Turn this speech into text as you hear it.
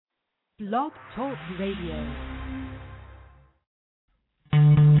Blog Talk Radio.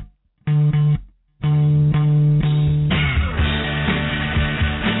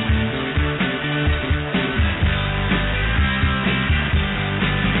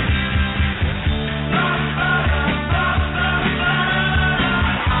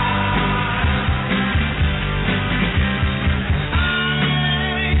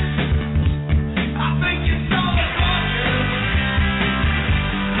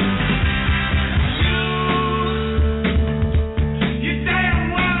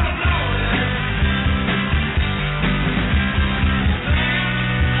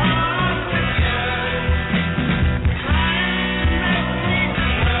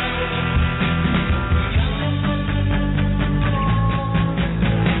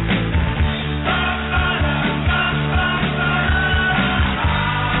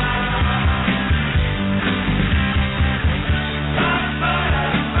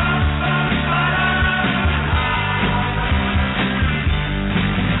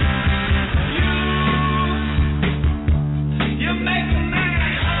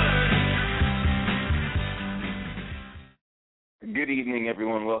 Good evening,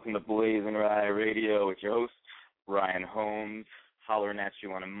 everyone. Welcome to BlazinRy Radio with your host, Ryan Holmes, hollering at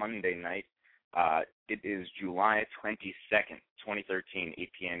you on a Monday night. It is July 22nd, 2013, 8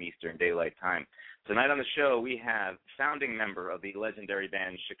 p.m. Eastern Daylight Time. Tonight on the show, we have founding member of the legendary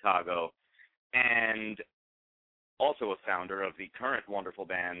band Chicago and also a founder of the current wonderful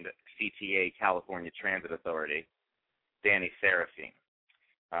band CTA, California Transit Authority, Danny Seraphine.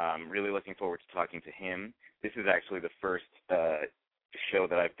 Really looking forward to talking to him. This is actually the first show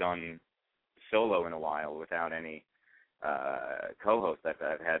that I've done solo in a while without any co-host.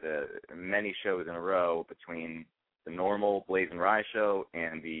 I've had many shows in a row between the normal BlazinRy show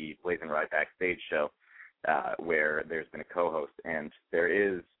and the BlazinRy Backstage show where there's been a co-host. And there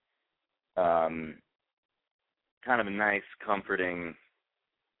is kind of a nice, comforting,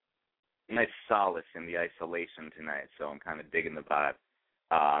 nice solace in the isolation tonight, so I'm kind of digging the vibe.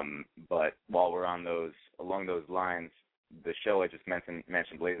 But while we're along those lines, the show I just mentioned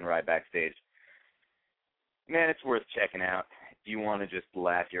BlazinRy Backstage, man, it's worth checking out. If you want to just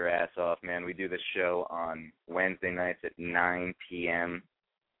laugh your ass off, man, we do this show on Wednesday nights at 9 p.m.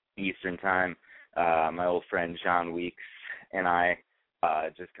 Eastern Time. My old friend John Weeks and I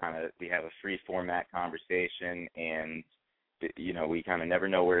we have a free format conversation, and we kind of never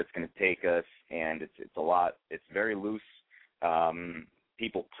know where it's going to take us, and it's very loose.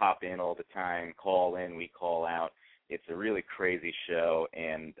 People pop in all the time, call in, we call out. It's a really crazy show,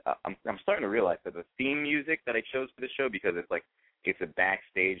 and I'm starting to realize that the theme music that I chose for the show, because it's a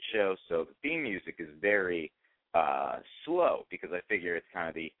backstage show, so the theme music is very slow, because I figure it's kind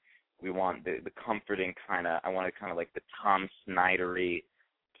of we want the comforting I want it kind of like the Tom Snyder-y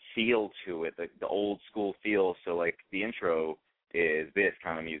feel to it, the old school feel. So like the intro is this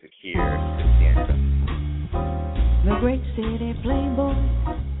kind of music here. This is the intro. The great city playboy.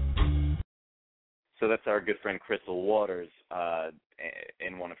 So that's our good friend Crystal Waters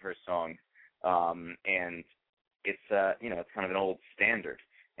in one of her songs, and it's it's kind of an old standard.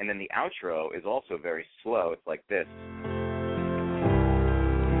 And then the outro is also very slow. It's like this.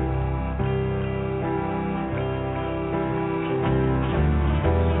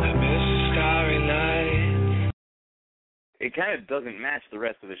 It kind of doesn't match the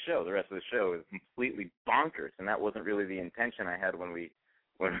rest of the show. The rest of the show is completely bonkers, and that wasn't really the intention I had when we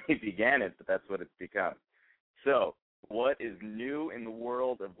began it, but that's what it's become. So, what is new in the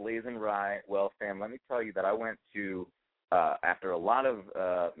world of BlazinRy? Well, fam, let me tell you that I went to, after a lot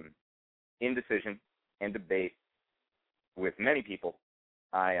of indecision and debate with many people,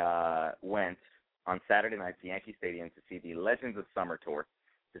 I went on Saturday night to Yankee Stadium to see the Legends of Summer tour,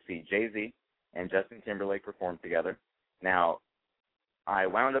 to see Jay-Z and Justin Timberlake perform together. Now, I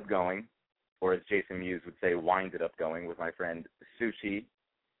wound up going, or as Jason Mewes would say, winded up going with my friend Sushi,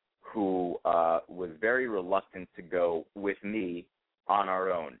 who was very reluctant to go with me on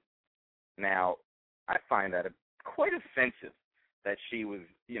our own. Now, I find that quite offensive that she was,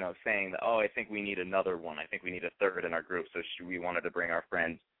 saying that, I think we need another one. I think we need a third in our group, so we wanted to bring our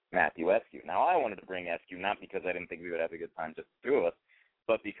friend Matthew Eskew. Now, I wanted to bring Eskew not because I didn't think we would have a good time just the two of us,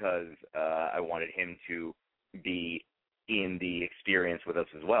 but because I wanted him to be in the experience with us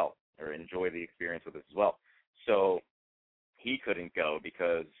as well, or enjoy the experience with us as well. So he couldn't go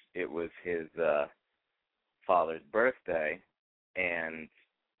because it was his father's birthday, and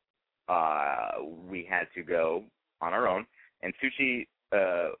we had to go on our own. And Sushi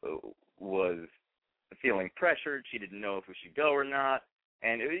was feeling pressured. She didn't know if we should go or not.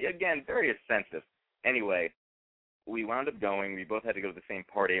 And, again, very offensive. Anyway, we wound up going. We both had to go to the same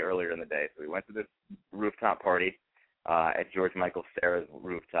party earlier in the day. So we went to this rooftop party at George Michael Sarah's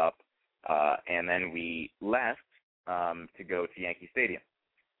rooftop, and then we left to go to Yankee Stadium.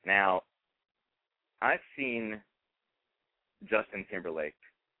 Now, I've seen Justin Timberlake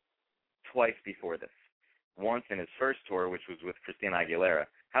twice before this. Once in his first tour, which was with Christina Aguilera.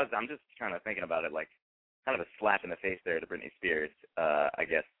 I'm just kind of thinking about it like kind of a slap in the face there to Britney Spears, I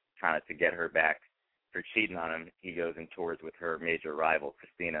guess, kind of to get her back for cheating on him. He goes and tours with her major rival,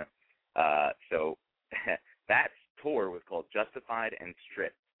 Christina. So that tour was called Justified and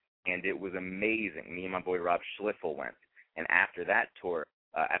Stripped, and it was amazing. Me and my boy Rob Schliffel went. And after that tour,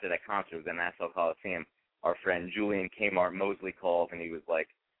 after that concert was in Nassau Coliseum, our friend Julian Kmart Mosley called, and he was like,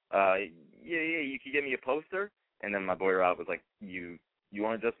 yeah, you could get me a poster? And then my boy Rob was like, you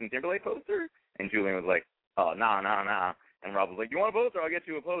want a Justin Timberlake poster? And Julian was like, oh, nah. And Rob was like, you want a poster? I'll get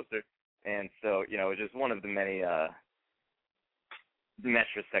you a poster. And so, it was just one of the many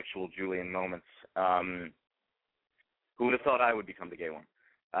metrosexual Julian moments. Who would have thought I would become the gay one?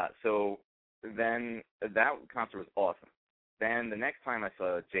 So then that concert was awesome. Then the next time I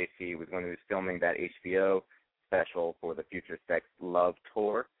saw JT was when he was filming that HBO special for the Future Sex Love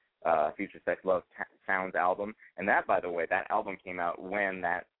Tour, Future Sex Love Sounds album. And that, by the way, that album came out when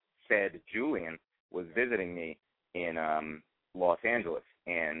that said Julian was visiting me in Los Angeles.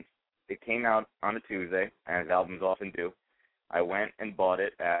 And it came out on a Tuesday, and his albums often do. I went and bought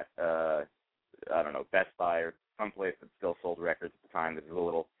it at, Best Buy or someplace that still sold records at the time. This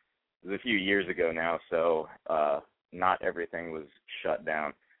was a few years ago now, so not everything was shut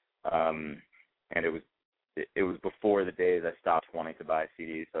down. And it was before the days I stopped wanting to buy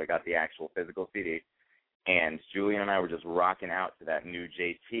CDs, so I got the actual physical CD. And Julian and I were just rocking out to that new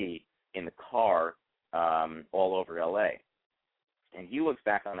JT in the car all over L.A. And he looks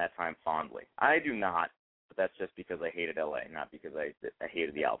back on that time fondly. I do not, but that's just because I hated L.A., not because I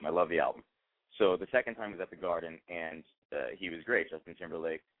hated the album. I love the album. So the second time was at the Garden, and he was great. Justin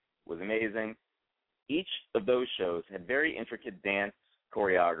Timberlake was amazing. Each of those shows had very intricate dance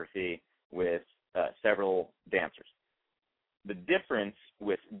choreography with several dancers. The difference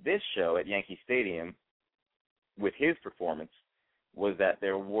with this show at Yankee Stadium with his performance was that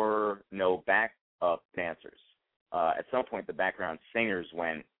there were no backup dancers. At some point, the background singers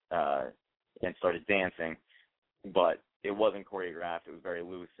went and started dancing, but it wasn't choreographed. It was very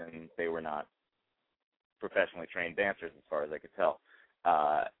loose, and they were not professionally trained dancers as far as I could tell.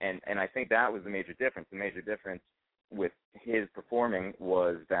 And I think that was the major difference. The major difference with his performing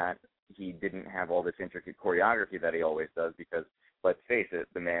was that he didn't have all this intricate choreography that he always does because, let's face it,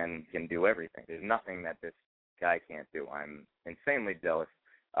 the man can do everything. There's nothing that this guy can't do. I'm insanely jealous.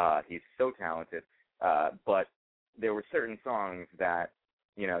 He's so talented. But there were certain songs that,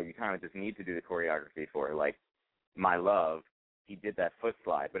 you kind of just need to do the choreography for, like My Love. He did that foot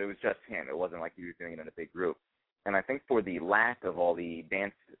slide, but it was just him. It wasn't like he was doing it in a big group. And I think for the lack of all the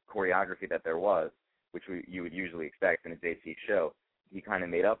dance choreography that there was, which you would usually expect in a JT show, he kind of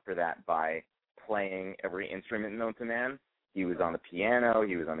made up for that by playing every instrument known to man. He was on the piano,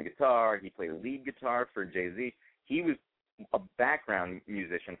 he was on the guitar, he played lead guitar for Jay-Z. He was a background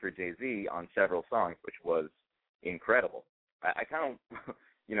musician for Jay-Z on several songs, which was incredible. I kind of,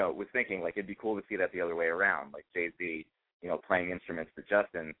 was thinking, like, it'd be cool to see that the other way around, like Jay-Z, playing instruments for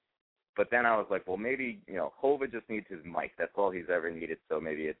Justin. But then I was like, well, maybe, Hova just needs his mic. That's all he's ever needed, so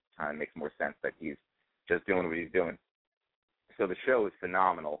maybe it kind of makes more sense that he's just doing what he's doing. So the show is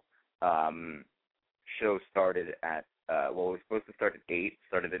phenomenal. Show started at, it was supposed to start at 8,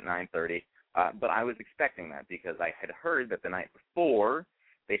 started at 9:30. But I was expecting that because I had heard that the night before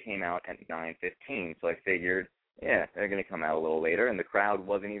they came out at 9:15. So I figured, yeah, they're going to come out a little later. And the crowd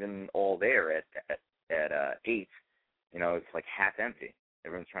wasn't even all there at 8. It's like half empty.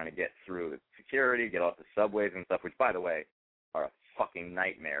 Everyone's trying to get through the security, get off the subways and stuff, which, by the way, are a fucking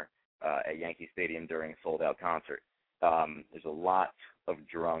nightmare at Yankee Stadium during a sold-out concert. There's a lot of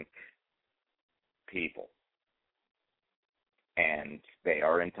drunk people, and they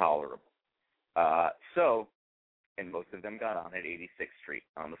are intolerable. And most of them got on at 86th Street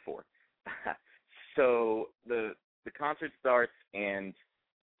on the 4th. So the concert starts, and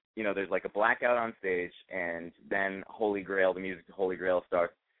there's like a blackout on stage, and then Holy Grail, the music to Holy Grail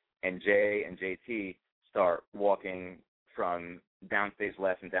starts, and Jay and JT start walking from downstage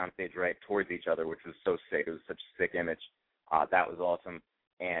left and downstage right towards each other, which was so sick. It was such a sick image. That was awesome.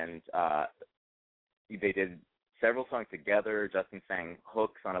 And they did several songs together. Justin sang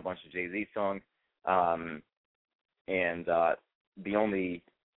hooks on a bunch of Jay-Z songs. And the only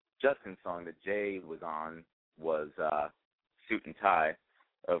Justin song that Jay was on was Suit and Tie,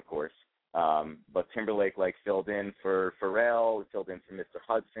 of course. But Timberlake like filled in for Pharrell, filled in for Mr.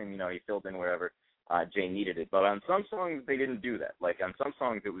 Hudson. He filled in wherever Jay needed it. But on some songs they didn't do that. Like on some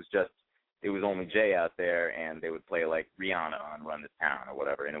songs it was only Jay out there, and they would play like Rihanna on Run the Town or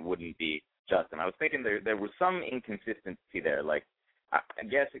whatever, and it wouldn't be Justin. I was thinking there was some inconsistency there. Like I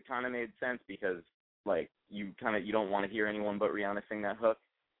guess it kind of made sense because like you don't want to hear anyone but Rihanna sing that hook.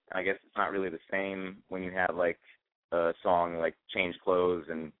 And I guess it's not really the same when you have like a song like Change Clothes,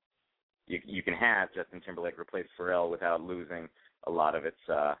 and you can have Justin Timberlake replace Pharrell without losing a lot of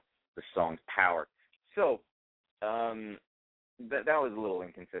the song's power. So that was a little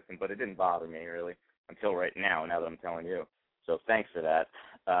inconsistent, but it didn't bother me really until right now that I'm telling you. So thanks for that.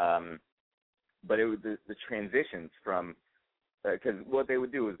 But it was the transitions from, because what they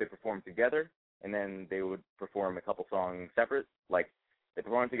would do is they perform together, and then they would perform a couple songs separate. Like they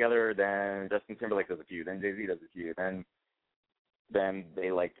perform together, then Justin Timberlake does a few, then Jay-Z does a few, then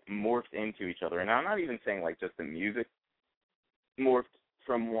they like morphed into each other. And I'm not even saying like just the music morphed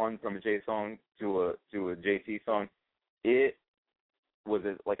from a Jay song to a JC song. It was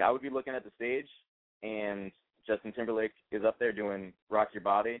like I would be looking at the stage, and Justin Timberlake is up there doing Rock Your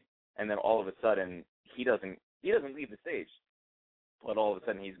Body, and then all of a sudden he doesn't leave the stage, but all of a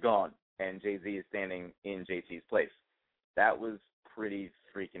sudden he's gone, and Jay-Z is standing in JC's place. That was pretty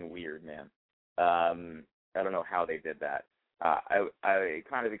freaking weird, man. I don't know how they did that. I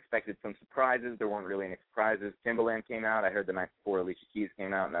kind of expected some surprises. There weren't really any surprises. Timbaland came out. I heard the night before Alicia Keys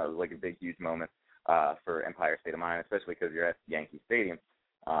came out, and that was like a big, huge moment for Empire State of Mind, especially because you're at Yankee Stadium,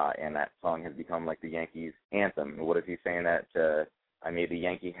 and that song has become like the Yankees' anthem. What is he saying? That I made the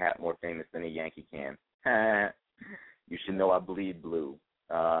Yankee hat more famous than a Yankee can. You should know I bleed blue.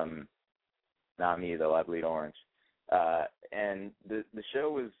 Not me, though. I bleed orange. And the show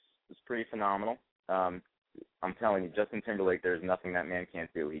was pretty phenomenal. I'm telling you, Justin Timberlake, there's nothing that man can't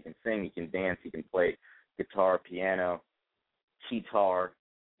do. He can sing, he can dance, he can play guitar, piano, guitar,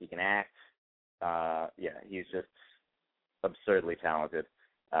 he can act. He's just absurdly talented.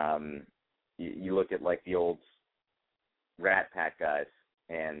 You look at like the old Rat Pack guys,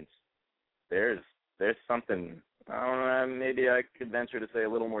 and there's something, I don't know, maybe I could venture to say a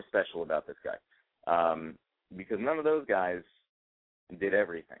little more special about this guy, because none of those guys did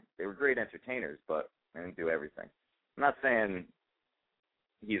everything. They were great entertainers, but they didn't do everything. I'm not saying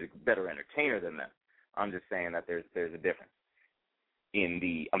he's a better entertainer than them. I'm just saying that there's a difference in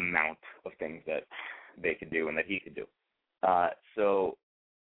the amount of things that they could do and that he could do. So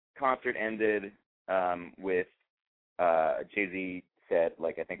concert ended with Jay-Z said,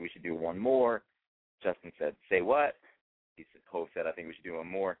 like, I think we should do one more. Justin said, say what? Ho said, I think we should do one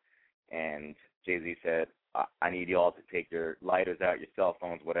more. And Jay-Z said, I need you all to take your lighters out, your cell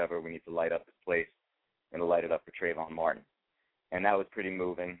phones, whatever. We need to light up this place and light it up for Trayvon Martin. And that was pretty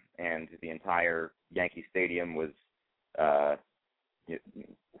moving, and the entire Yankee Stadium was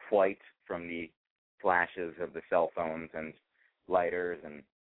white from the flashes of the cell phones and lighters, and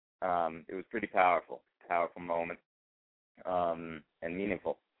it was pretty powerful moment, and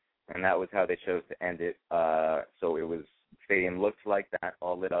meaningful. And that was how they chose to end it. So it was, stadium looked like that,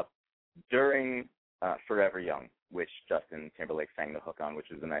 all lit up during Forever Young, which Justin Timberlake sang the hook on, which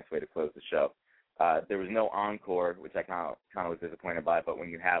was a nice way to close the show. There was no encore, which I kind of was disappointed by, but when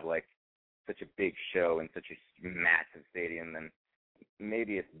you have like such a big show in such a massive stadium, then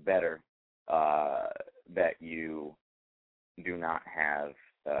maybe it's better that you do not have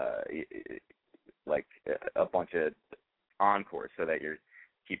like a bunch of encores, so that you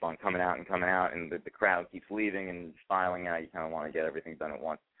keep on coming out, and the crowd keeps leaving and filing out. You kind of want to get everything done at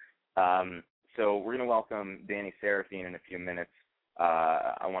once. So we're going to welcome Danny Seraphine in a few minutes.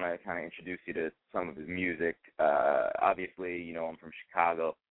 I want to kind of introduce you to some of his music. Obviously, you know I'm from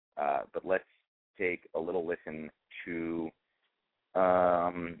Chicago, but let's take a little listen to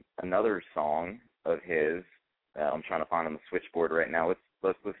another song of his. I'm trying to find on the switchboard right now.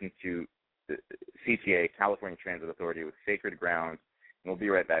 Let's listen to the CTA, California Transit Authority, with Sacred Ground, and we'll be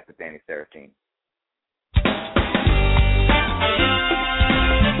right back with Danny Seraphine.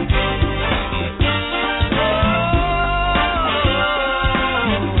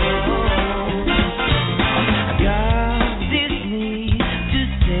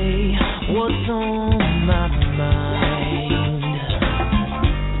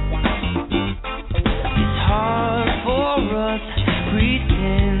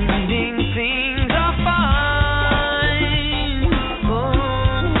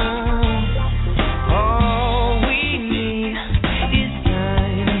 Oh,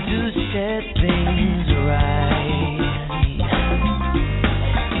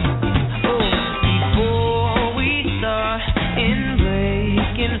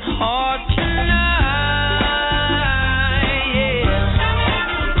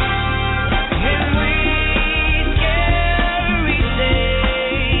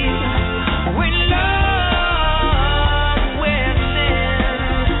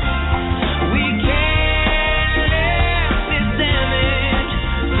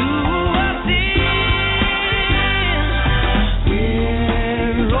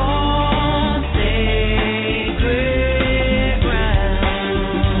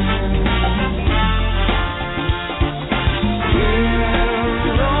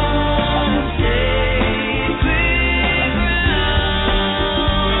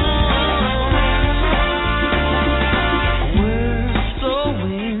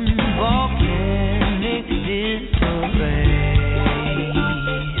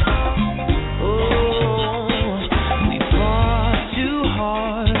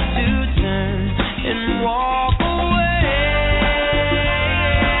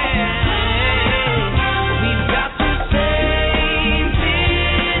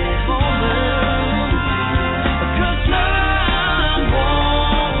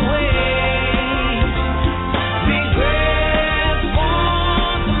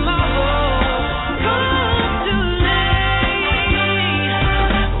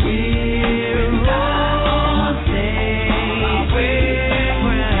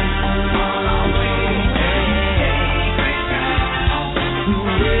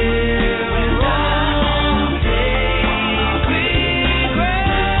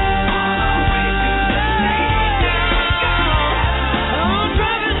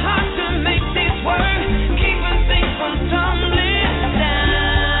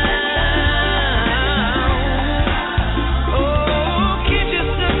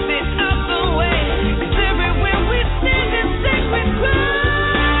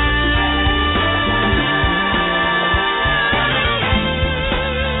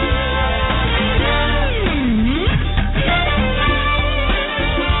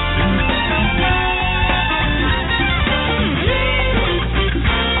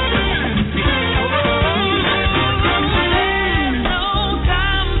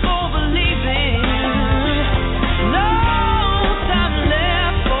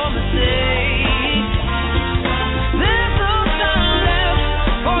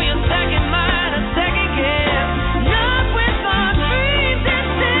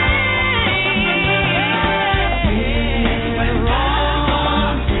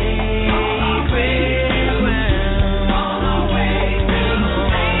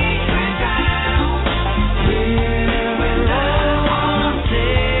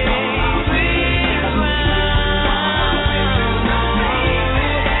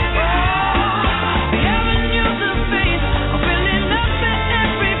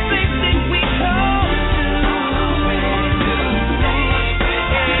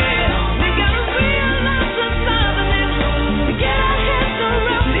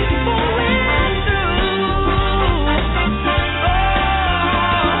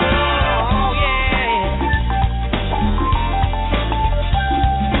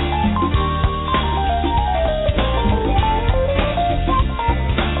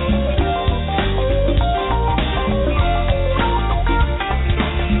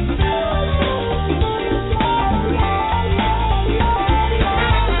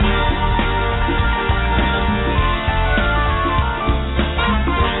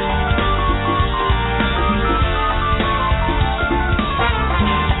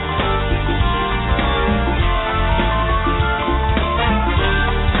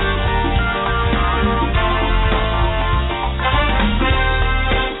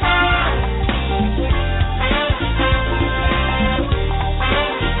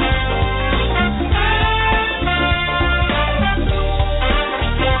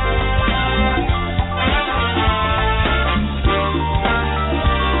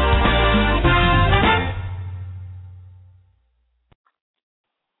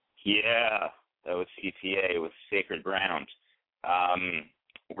 Yeah, that was CTA with Sacred Ground.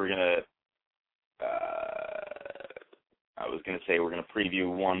 We're gonna. I was gonna say we're gonna preview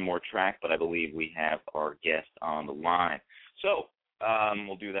one more track, but I believe we have our guest on the line. So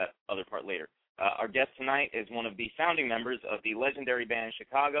we'll do that other part later. Our guest tonight is one of the founding members of the legendary band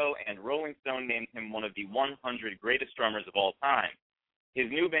Chicago, and Rolling Stone named him one of the 100 greatest drummers of all time. His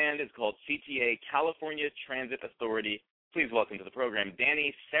new band is called CTA, California Transit Authority. Please welcome to the program,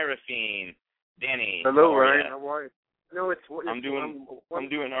 Danny Seraphine. Danny. Hello, Ryan. How are you? No, I'm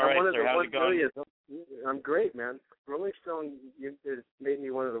doing all right, sir. How's it going? I'm great, man. Rolling Stone has made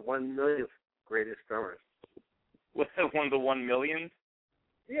me one of the 1 millionth greatest drummers. One of the 1 million?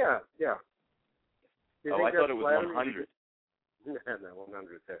 Yeah. Oh, I thought it was 100. No,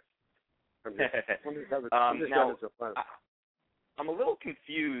 100 there. I'm just having some fun. I'm a little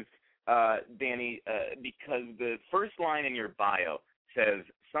confused, Danny, because the first line in your bio says,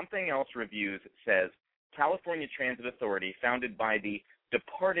 Something Else Reviews says, California Transit Authority, founded by the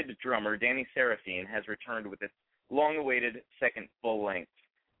departed drummer Danny Seraphine, has returned with its long-awaited second full length.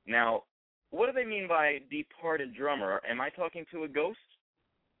 Now, what do they mean by departed drummer? Am I talking to a ghost?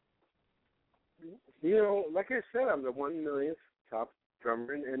 You know, like I said, I'm the 1 millionth top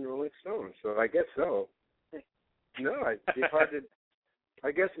drummer in Rolling Stone, so I guess so. No, I departed.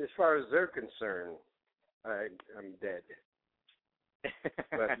 I guess as far as they're concerned, I'm dead.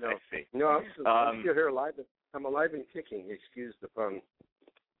 But no, I see. No, I'm still here alive. I'm alive and kicking. Excuse the pun.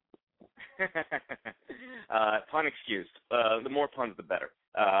 Pun excused. The more puns, the better.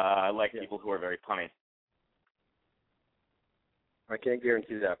 I like people who are very punny. I can't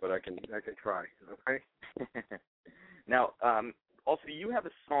guarantee that, but I can try. Okay. Now, also, you have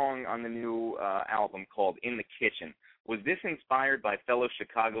a song on the new album called "In the Kitchen." Was this inspired by fellow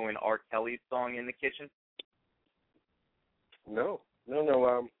Chicagoan R. Kelly's song "In the Kitchen"? No.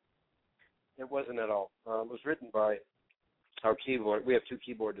 It wasn't at all. It was written by our keyboard. We have two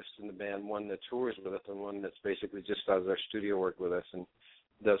keyboardists in the band, one that tours with us and one that's basically just does our studio work with us and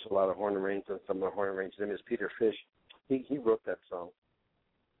does a lot of horn arrangements. Some of the horn arrangements. His name is Peter Fish. He wrote that song.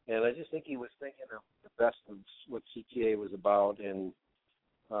 And I just think he was thinking of the best of what CTA was about. And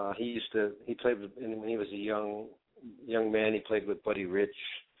he played with, and when he was a young man, he played with Buddy Rich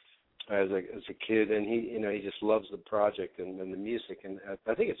as a kid, and he just loves the project and the music. And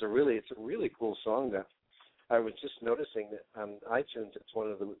I think it's a really cool song that I was just noticing that on iTunes, it's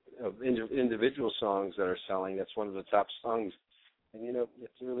one of the individual songs that are selling. That's one of the top songs, and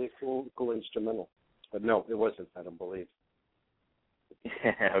it's really a cool instrumental. But no, it wasn't. I don't believe.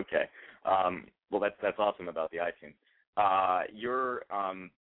 Okay. Well, that's awesome about the iTunes. Your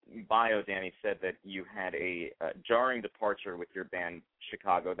bio, Danny, said that you had a jarring departure with your band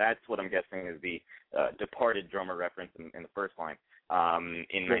Chicago. That's what I'm guessing is the departed drummer reference in the first line.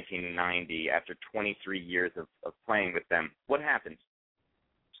 In 1990, after 23 years of playing with them, what happened?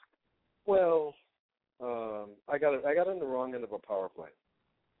 Well, I got on the wrong end of a power play,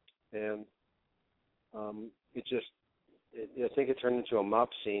 and I think it turned into a mop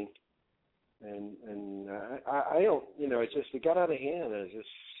scene, and I don't, it got out of hand, and it was just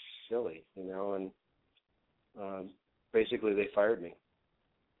silly, and basically they fired me.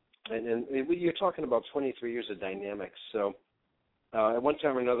 And you're talking about 23 years of dynamics. So at one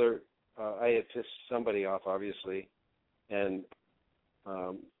time or another, I had pissed somebody off, obviously, and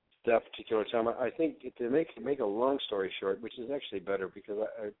that particular time, I think to make a long story short, which is actually better because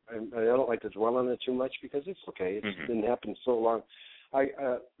I don't like to dwell on it too much because it's okay. It's been happening so long.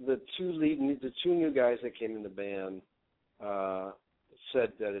 The two new guys that came in the band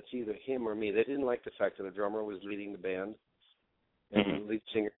said that it's either him or me. They didn't like the fact that a drummer was leading the band, and lead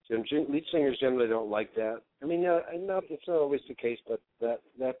singers generally don't like that. I mean, it's not always the case, but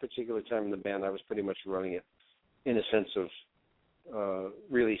that particular time in the band, I was pretty much running it in a sense of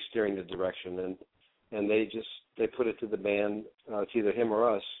really steering the direction, and they put it to the band. It's either him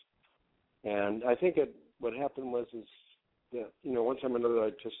or us. And I think what happened was that one time or another I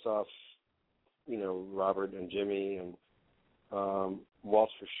pissed off Robert and Jimmy and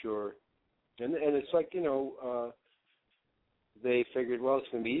Waltz for sure, and it's like they figured, well, it's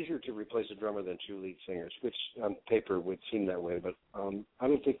going to be easier to replace a drummer than two lead singers, which on paper would seem that way, but I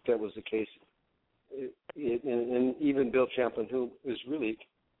don't think that was the case. And even Bill Champlin, who is really,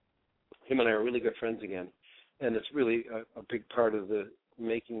 him and I are really good friends again, and it's really a big part of the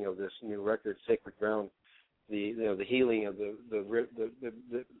making of this new record, Sacred Ground, the healing of the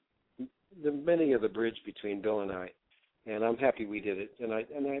mending of the bridge between Bill and I, and I'm happy we did it, and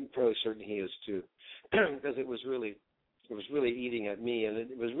I'm fairly certain he is too, because it was really eating at me, and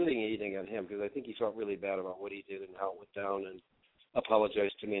it was really eating at him, because I think he felt really bad about what he did and how it went down,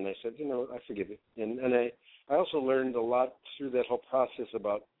 apologized to me, and I said, I forgive you. And I also learned a lot through that whole process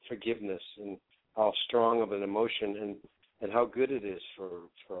about forgiveness and how strong of an emotion and how good it is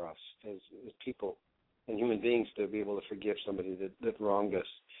for us as people and human beings to be able to forgive somebody that wronged us.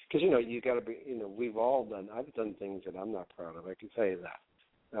 Because, you got to be, we've all I've done things that I'm not proud of, I can tell you that.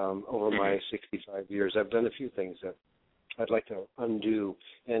 Over my 65 years, I've done a few things that I'd like to undo,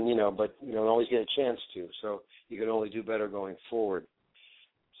 and but you don't always get a chance to. So you can only do better going forward.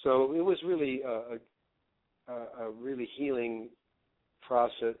 So it was really a really healing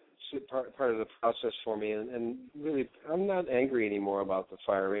process, part of the process for me, and really I'm not angry anymore about the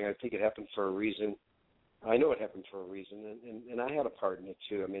firing. I think it happened for a reason. I know it happened for a reason, and I had a part in it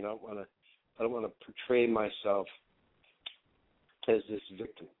too. I mean, I don't want to portray myself as this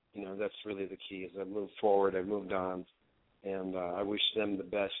victim. That's really the key. As I moved forward, I moved on. And I wish them the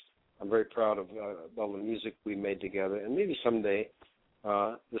best. I'm very proud of all the music we made together. And maybe someday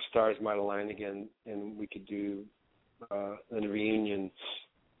the stars might align again and we could do a reunion,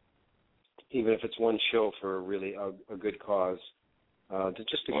 even if it's one show for really a good cause, to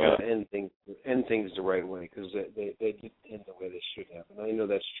kind of end things the right way, because they did end the way they should have. And I know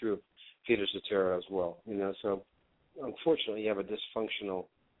that's true of Peter Cetera as well. So unfortunately you have a dysfunctional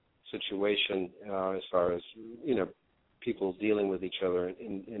situation as far as, people dealing with each other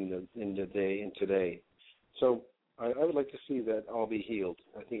in the day and today. So I would like to see that all be healed.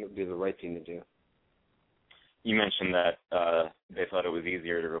 I think it would be the right thing to do. You mentioned that they thought it was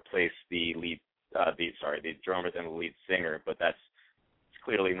easier to replace the drummer than the lead singer, but that's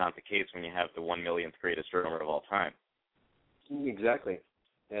clearly not the case when you have the 1 millionth greatest drummer of all time. Exactly,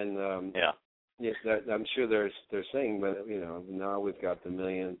 and yes, I'm sure they're saying, but now we've got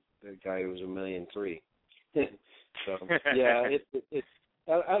the guy who was 1,000,003. So yeah,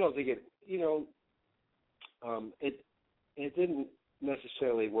 I don't think it. It didn't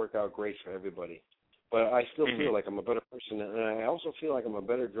necessarily work out great for everybody, but I still feel like I'm a better person, and I also feel like I'm a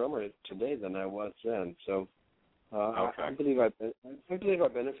better drummer today than I was then. So I believe I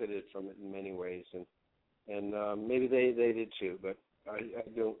benefited from it in many ways, and maybe they did too. But I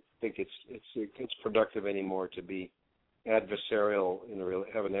don't think it's productive anymore to be adversarial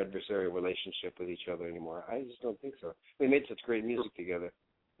have an adversarial relationship with each other anymore. I just don't think so. We made such great music together.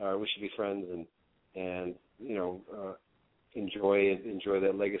 We should be friends and enjoy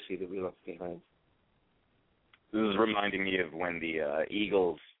that legacy that we left behind. This is reminding me of when the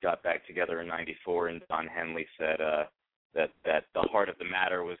Eagles got back together in '94, and Don Henley said that the heart of the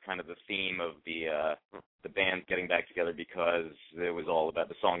matter was kind of the theme of the band getting back together, because it was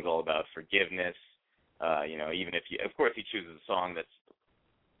the song's all about forgiveness. Even if of course he chooses a song that's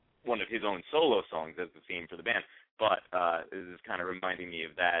one of his own solo songs as the theme for the band, but this is kind of reminding me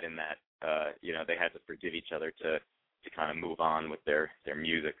of that, in that they had to forgive each other to kind of move on with their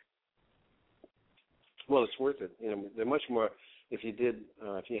music. Well, it's worth it. They're much more. If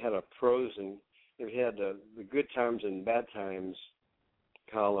you had a pros and if you had the good times and bad times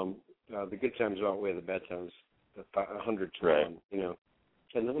column, the good times outweigh the bad times 100 to 1.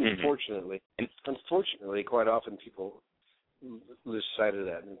 And unfortunately, quite often people lose sight of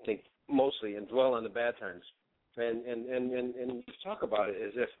that and think mostly and dwell on the bad times, and talk about it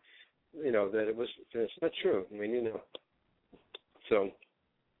as if that it's not true. I mean, so.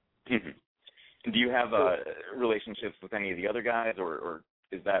 Do you have relationships with any of the other guys, or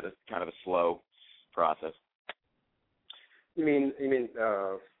is that kind of a slow process? You mean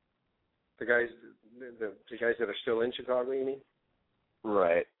the guys that are still in Chicago? You mean?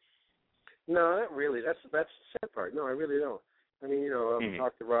 Right. No, not really. That's the sad part. No, I really don't. I mean, I've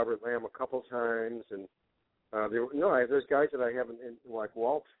talked to Robert Lamb a couple times, and there's guys that I haven't, like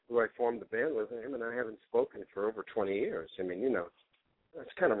Walt, who I formed the band with, him and I haven't spoken for over 20 years. I mean,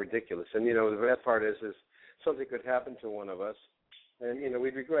 that's kind of ridiculous. And the bad part is something could happen to one of us, and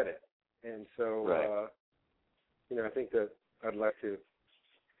we'd regret it. And so, I think that I'd like to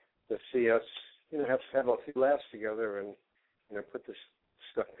see us, have a few laughs together and put this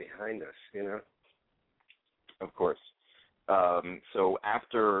stuff behind us, Of course. So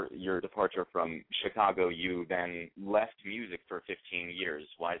after your departure from Chicago, you then left music for 15 years.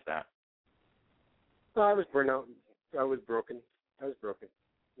 Why is that? Well, I was burnt out. I was broken, and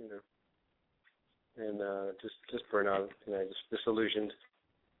just burnt out, just disillusioned,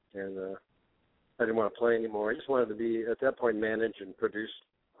 and I didn't want to play anymore. I just wanted to be, at that point, manage and produce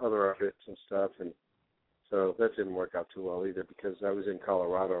other artists and stuff, and so that didn't work out too well either, because I was in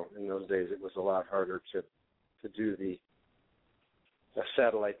Colorado. In those days, it was a lot harder to do a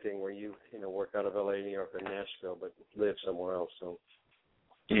satellite thing where you work out of LA, New York, or Nashville, but live somewhere else. So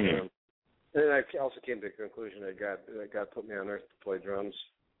And then I also came to the conclusion that God put me on earth to play drums,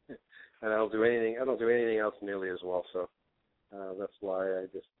 and I don't do anything else nearly as well. So that's why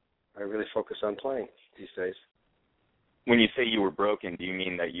I really focus on playing these days. When you say you were broken, do you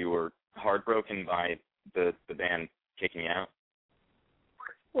mean that you were heartbroken by the band kicking out?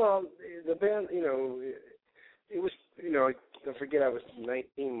 Well, the band, it was, don't forget I was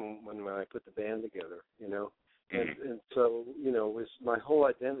 19 when I put the band together, and so, it was, my whole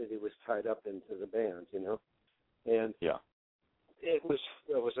identity was tied up into the band, and yeah. It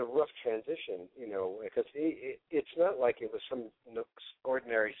was a rough transition, because it's not like it was some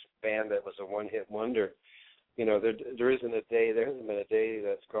ordinary band that was a one-hit wonder. There hasn't been a day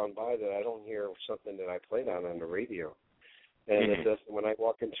that's gone by that I don't hear something that I played on the radio. And it does, when I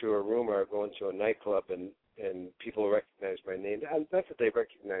walk into a room or I go into a nightclub and people recognize my name, not that they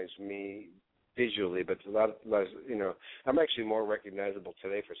recognize me visually, but a lot of, I'm actually more recognizable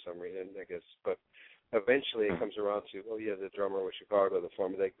today for some reason, I guess. But eventually it comes around to, the drummer with Chicago, the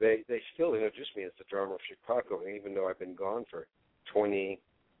former. They still introduce me as the drummer of Chicago, even though I've been gone for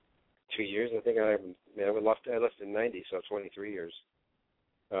 22 years. I think I left in 90, so 23 years.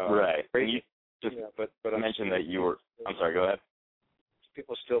 Right. And you just but mentioned that you were. I'm sorry. Go ahead.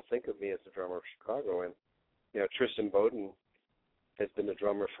 People still think of me as the drummer of Chicago, and Tristan Bowden has been the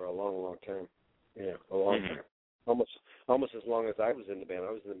drummer for a long, long time. A long time. Almost as long as I was in the band.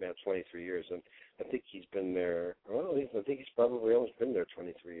 I was in the band 23 years, and I think he's been there. Well, I think he's probably almost been there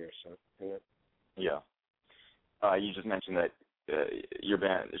 23 years. So. Yeah. You just mentioned that your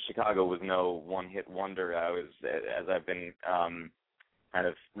band, Chicago, was no one-hit wonder. As I've been kind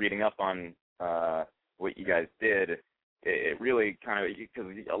of reading up on what you guys did, it really kind of,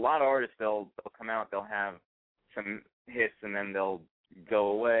 because a lot of artists, they'll come out, they'll have some hits, and then they'll go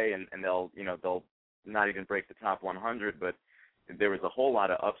away, and they'll not even break the top 100. But there was a whole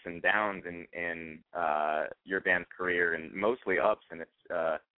lot of ups and downs in your band's career, and mostly ups, and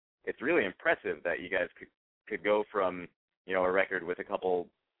it's really impressive that you guys could go from a record with a couple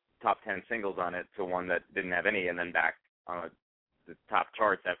top 10 singles on it to one that didn't have any, and then back on the top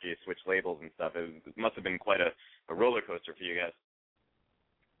charts after you switched labels and stuff. It must have been quite a roller coaster for you guys.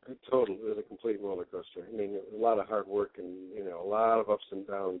 It was a complete roller coaster. I mean, a lot of hard work and a lot of ups and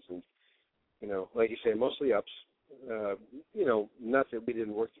downs, and like you say, mostly ups. Not that we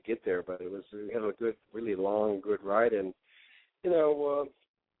didn't work to get there, but we had a good, really long, good ride, and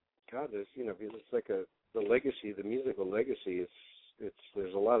God, it's like the legacy, the musical legacy.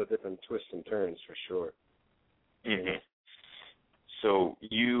 There's a lot of different twists and turns for sure. Mm-hmm. So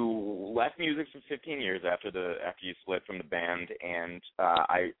you left music for 15 years after you split from the band, and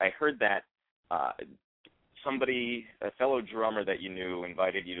I heard that a fellow drummer that you knew,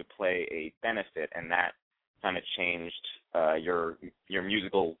 invited you to play a benefit, and that kind of changed your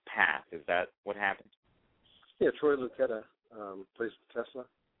musical path. Is that what happened? Yeah, Troy Lucetta plays with Tesla.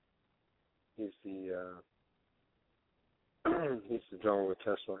 He's the drummer with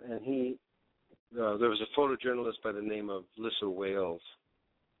Tesla, and there was a photojournalist by the name of Lissa Wales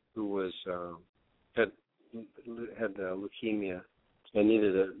who was had leukemia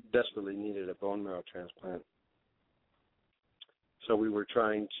and desperately needed a bone marrow transplant. So we were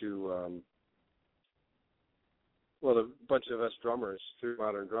trying to, a bunch of us drummers, through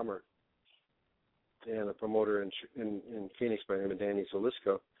Modern Drummer, and a promoter in Phoenix by the name of Danny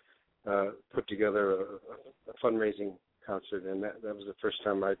Seraphine, put together a fundraising concert, and that was the first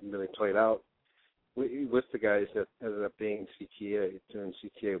time I'd really played out with the guys that ended up being CTA, doing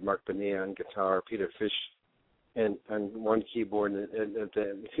CTA with Mark Bonilla on guitar, Peter Fish and one keyboard, and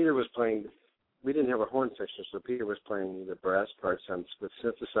Peter was playing. We didn't have a horn section, so Peter was playing the brass parts with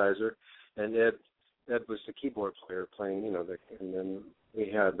synthesizer, and Ed was the keyboard player playing, and then we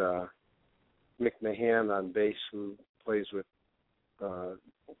had Mick Mahan on bass, who has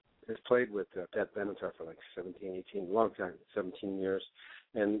played with Pat Benatar for like 17 years.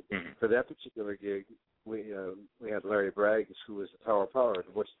 And for that particular gig, we had Larry Bragg, who was the Tower of Power,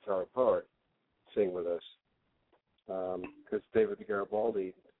 the voice of Tower of Power, sing with us. Because David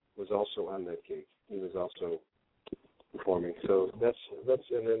Garibaldi was also on that gig. He was also performing. So that's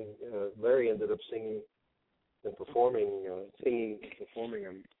and then Larry ended up singing and performing on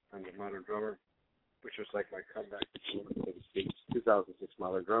the Modern Drummer, which was like my comeback to the 2006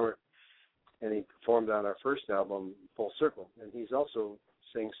 Modern Drummer. And he performed on our first album, Full Circle. And he's also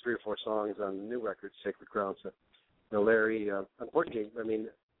sings 3 or 4 songs on the new record, Sacred Ground. So, Larry, unfortunately,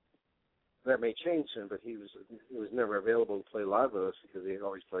 that may change soon, but he was never available to play live with us because he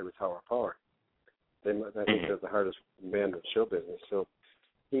always played with Tower of Power. I think they're the hardest band in show business. So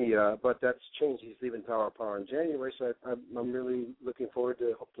but that's changed. He's leaving Power in January, so I'm really looking forward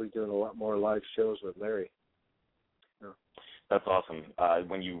to hopefully doing a lot more live shows with Larry. Yeah. That's awesome.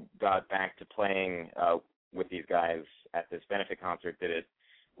 When you got back to playing with these guys at this benefit concert,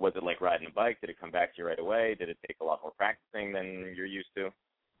 was it like riding a bike? Did it come back to you right away? Did it take a lot more practicing than you're used to? It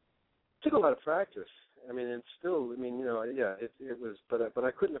took a lot of practice. I mean, and still, I mean, it was, but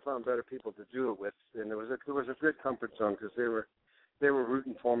I couldn't have found better people to do it with, and there was a good comfort zone because they were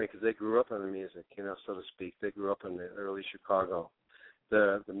rooting for me because they grew up on the music, so to speak. They grew up in the early Chicago,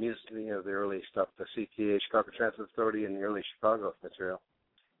 the music, the early stuff, the CTA, Chicago Transit Authority, and the early Chicago material.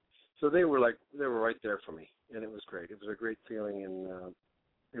 So they were right there for me, and it was great. It was a great feeling, and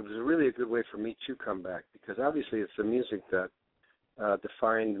it was really a good way for me to come back because obviously it's the music that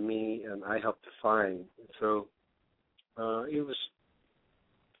defined me and I helped define. So there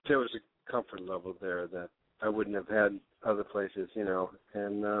was a comfort level there that I wouldn't have had other places,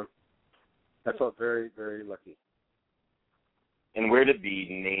 and I felt very, very lucky. And where did the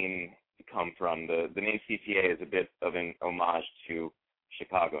name come from? The name CTA is a bit of an homage to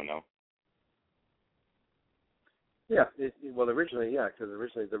Chicago, no? Yeah, originally, because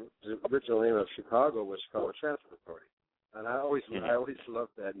originally the original name of Chicago was Chicago Transit Authority, and I always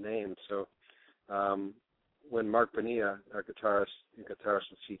loved that name. So when Mark Bonilla, our guitarist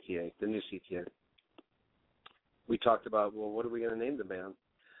of CTA, the new CTA, we talked about, well, what are we going to name the band?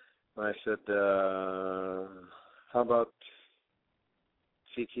 And I said, how about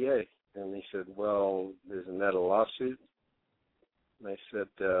CTA? And he said, well, isn't that a lawsuit? And I said,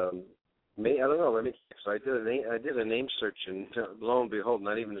 I don't know. So I did a name search, and lo and behold,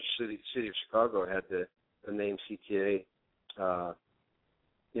 not even the city of Chicago had the name CTA,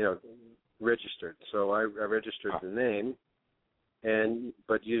 registered. So I registered the name,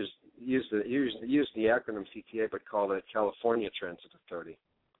 but used the acronym CTA, but called it California Transit Authority.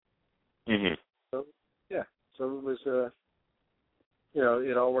 Mm-hmm. So it was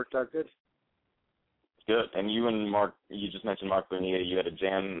it all worked out good. Good. And you and Mark, you just mentioned Mark Bonilla. You had a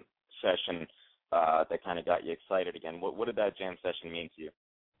jam session that kind of got you excited again. What did that jam session mean to you?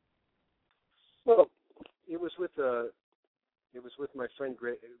 Well, it was with my friend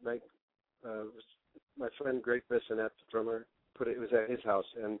Greg Bissonette, the drummer. It was at his house,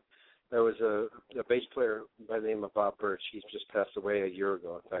 and there was a bass player by the name of Bob Birch. He's just passed away a year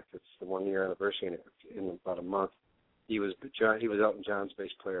ago. In fact, it's the 1 year anniversary in about a month. He was Elton John's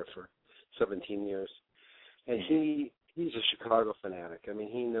bass player for 17 years, and he's a Chicago fanatic. I mean,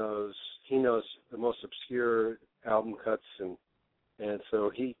 he knows the most obscure album cuts, and so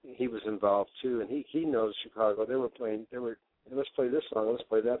he was involved too, and he knows Chicago. They were let's play this song, let's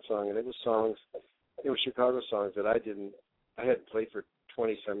play that song, and it was Chicago songs that I hadn't played for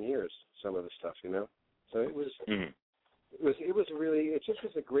 20-some years, some of the stuff, So it was it just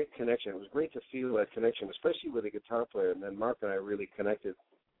was a great connection. It was great to feel that connection, especially with a guitar player. And then Mark and I really connected.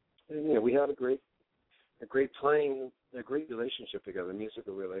 And we had a great relationship together, a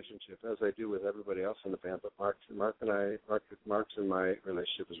musical relationship, as I do with everybody else in the band. But Mark's and my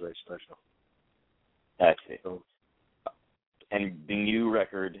relationship is very special. I see. So, and the new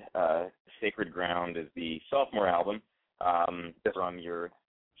record, Sacred Ground, is the sophomore album from your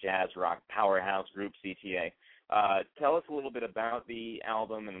jazz rock powerhouse group, CTA. Tell us a little bit about the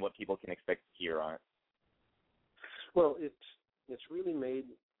album and what people can expect to hear on it. Well, it's really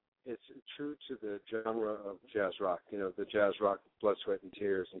it's true to the genre of jazz rock, the jazz rock Blood, Sweat, and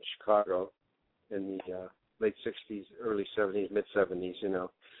Tears in Chicago in the late 60s, early 70s, mid-70s,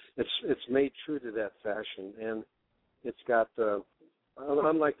 It's made true to that fashion, and it's got,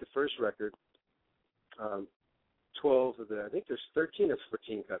 unlike the first record, 12 of I think there's 13 or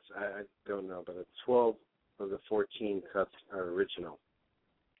 14 cuts, I don't know, but 12 of the 14 cuts are original.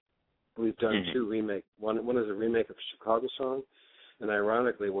 We've done two remakes. One is a remake of a Chicago song, and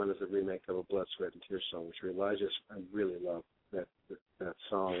ironically, one is a remake of a Blood, Sweat, and Tears song, which I really love that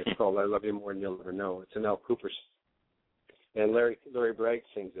song. It's called I Love You More Than You'll Ever Know. It's an Al Cooper song. And Larry Bragg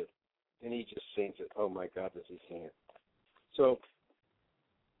sings it, and he just sings it. Oh, my God, does he sing it. So,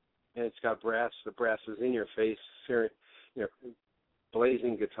 and it's got brass. The brass is in your face,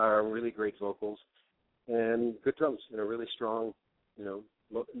 blazing guitar, really great vocals, and good drums, really strong,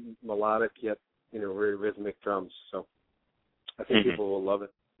 melodic yet, very rhythmic drums. So I think people will love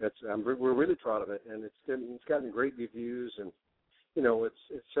it. We're really proud of it, and it's gotten great reviews, and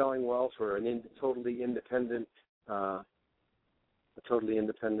it's selling well for a totally independent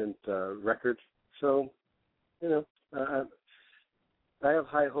record. So I have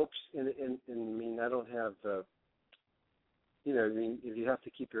high hopes. I don't have if you have to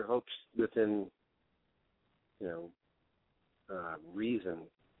keep your hopes within reason,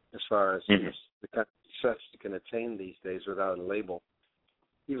 as far as Mm-hmm. the kind of success you can attain these days without a label.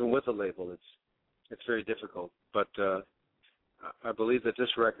 Even with a label, it's very difficult. But I believe that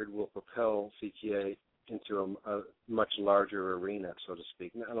this record will propel CTA into a much larger arena, so to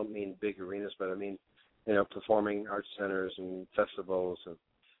speak. I don't mean big arenas, but I mean, performing arts centers and festivals and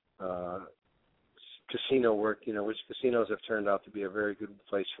casino work, which casinos have turned out to be a very good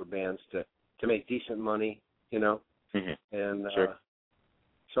place for bands to make decent money, Mm-hmm. And sure.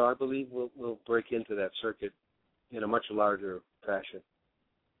 so I believe we'll break into that circuit in a much larger fashion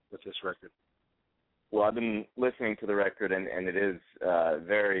with this record. Well, I've been listening to the record, and it is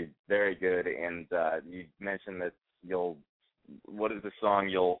very, very good. And you mentioned that what is the song?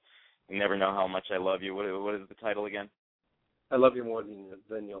 You'll never know how much I love you. What is the title again? I love you more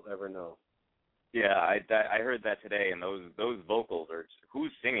than you'll ever know. Yeah, I heard that today, and those vocals are.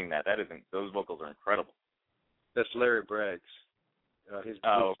 Who's singing that? Those vocals are incredible. That's Larry Braggs.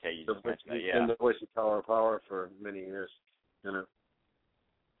 Okay, you just mentioned that. He's Yeah, been the voice of Tower of Power for many years.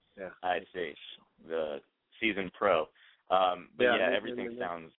 Yeah. I see. The seasoned pro. But everything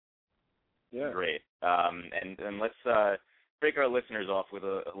sounds great. And let's break our listeners off with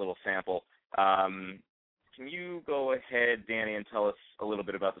a little sample. Can you go ahead, Danny, and tell us a little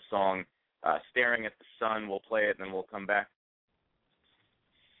bit about the song Staring at the Sun? We'll play it, and then we'll come back.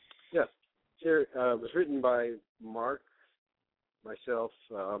 Yes. It was written by Mark, myself.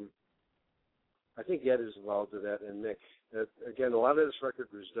 I think Ed is involved with that, and Nick. Again, a lot of this record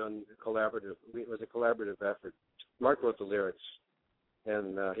was done collaborative. It was a collaborative effort. Mark wrote the lyrics,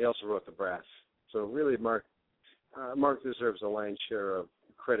 and he also wrote the brass. So really, Mark deserves a lion's share of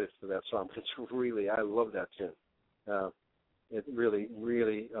credit for that song. It's really, I love that tune. It really,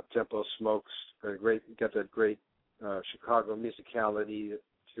 really up-tempo smokes. Got that great Chicago musicality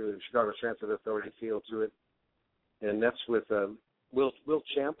to the Chicago Transit Authority feel to it, and that's with Will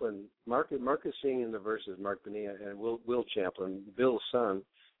Champlin. Mark is singing the verses, Mark Bonilla, and Will Champlin, Bill's son,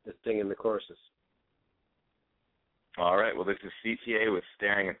 is singing the choruses. All right. Well, this is CTA with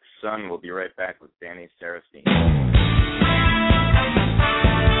Staring at the Sun. We'll be right back with Danny Seraphine.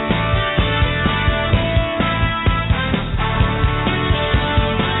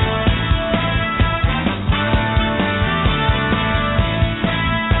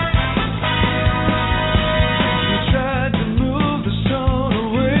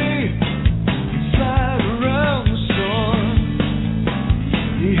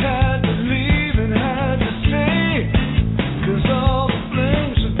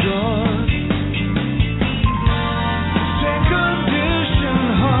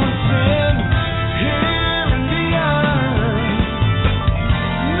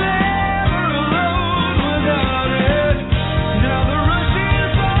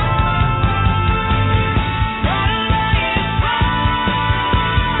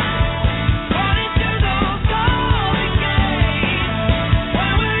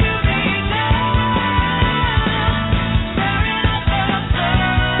 When will you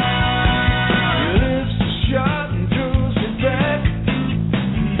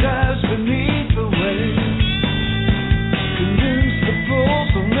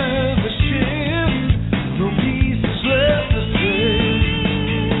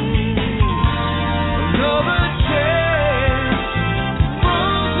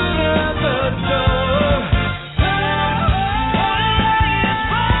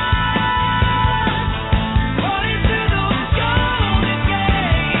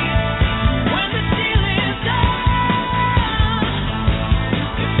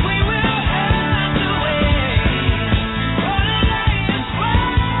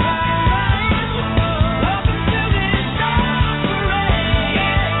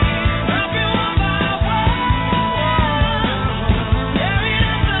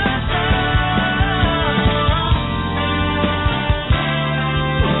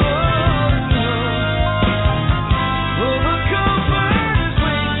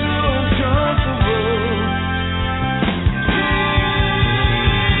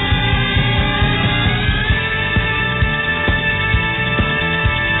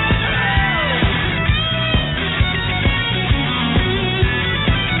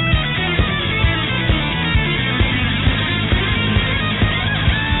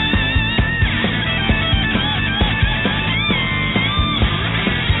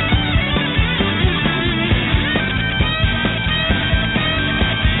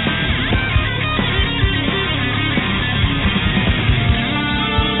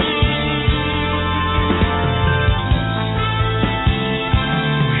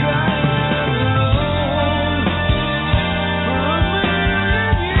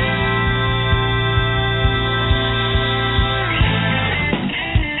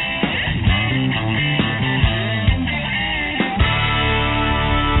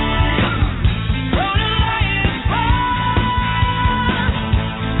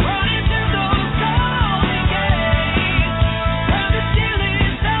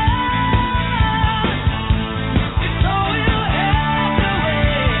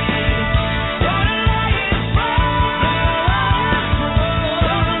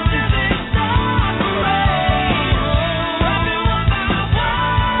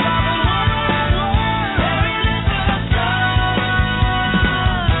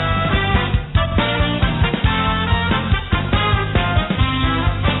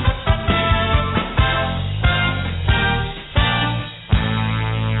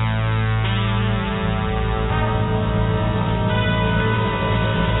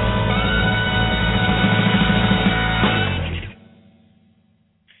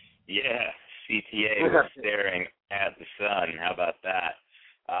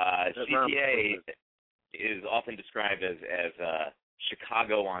as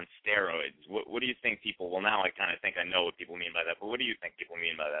Chicago on steroids. What do you think people? Well, now I kind of think I know what people mean by that. But what do you think people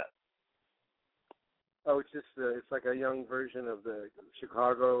mean by that? Oh, it's just it's like a young version of the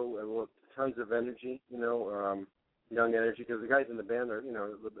Chicago, with tons of energy, young energy. Because the guys in the band are, a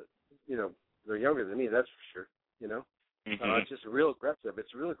little bit, they're younger than me. That's for sure. It's just real aggressive.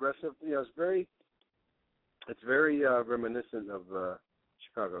 It's real aggressive. It's very reminiscent of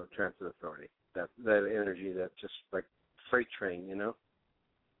Chicago Transit Authority. That energy, that just like freight train,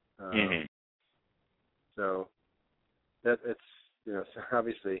 So that it's so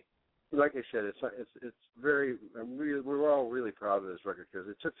obviously. Like I said, it's very. We're all really proud of this record because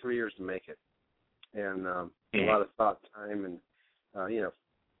it took 3 years to make it, and a lot of thought, time, and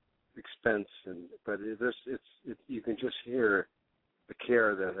expense. But you can just hear the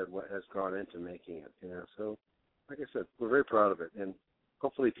care that has gone into making it. So like I said, we're very proud of it, and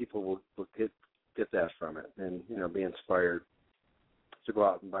hopefully people will get that from it, and be inspired to go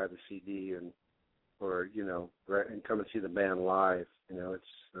out and buy the CD and come and see the band live.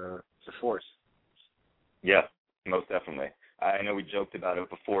 It's a force. Yeah, most definitely. I know we joked about it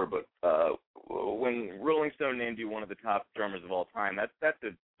before, but when Rolling Stone named you one of the top drummers of all time, that's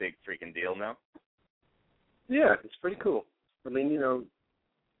a big freaking deal, no? Yeah, it's pretty cool. I mean,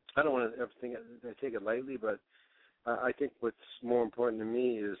 I don't want to ever think I take it lightly, but I think what's more important to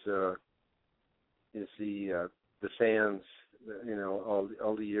me is the fans.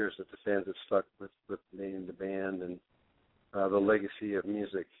 All the years that the fans have stuck with me and the band, and the legacy of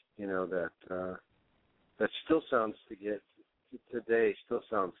music, that still sounds today still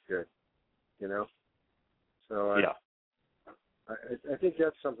sounds good, So I think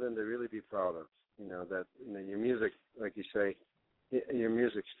that's something to really be proud of, that your music, like you say, your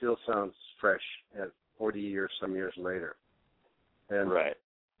music still sounds fresh at 40 years, some years later. And right.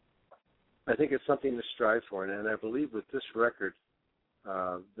 I think it's something to strive for, and I believe with this record,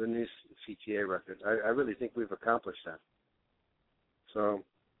 the new CTA record, I really think we've accomplished that. So,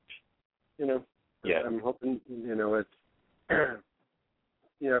 I'm hoping, it. I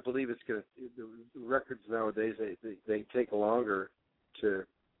believe it's going to. The records nowadays they take longer to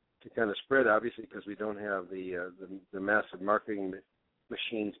kind of spread, obviously, because we don't have the massive marketing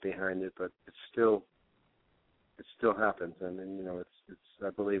machines behind it, but it still happens, and it's. I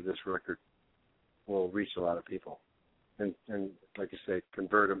believe this record will reach a lot of people, and like you say,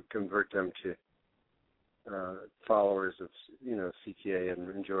 convert them to followers of CTA and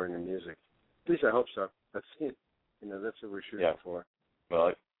enjoying the music. At least I hope so. That's that's what we're shooting for.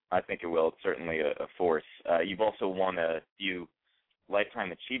 Well, I think it will. It's certainly a force. You've also won a few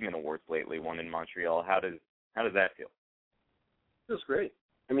Lifetime Achievement Awards lately. One in Montreal. How does that feel? It feels great.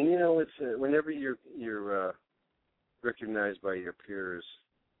 I mean, it's whenever you're recognized by your peers,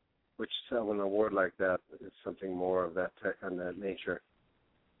 which an award like that is something more of that on that nature.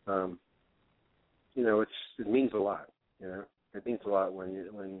 It means a lot. It means a lot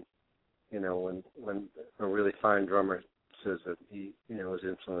when a really fine drummer says that he was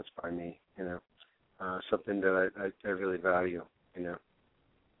influenced by me. Something that I really value.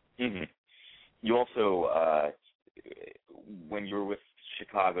 Mm-hmm. You also, when you were with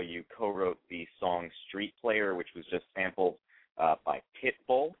Chicago, you co-wrote the song "Street Player," which was just sampled by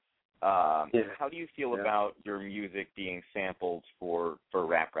Pitbull. How do you feel about your music being sampled for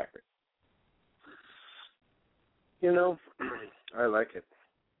rap records? I like it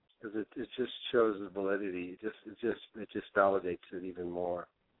because it just shows the validity. It just validates it even more.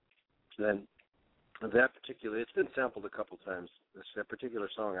 Then that particular, it's been sampled a couple times. That particular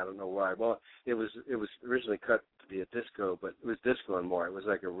song, I don't know why. Well, it was originally cut to be a disco, but it was disco and more. It was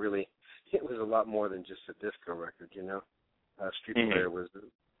like it was a lot more than just a disco record. Street Player was.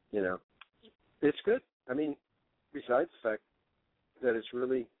 It's good. I mean, besides the fact that it's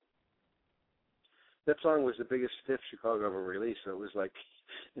really, that song was the biggest stiff Chicago ever released, so it's like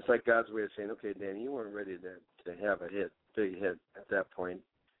God's way of saying, okay, Danny, you weren't ready to have a big hit at that point,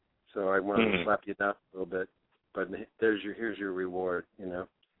 so I wanted to slap you down a little bit, but here's your reward,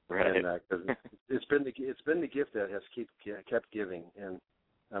 Right. And because it's been the gift that has kept giving, and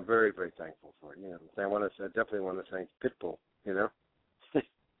I'm very, very thankful for it. I definitely want to thank Pitbull,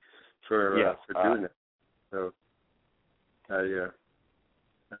 for doing it. So I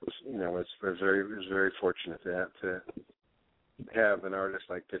was very fortunate to have an artist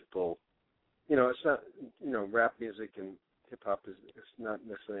like Pitbull. It's not rap music and hip hop is not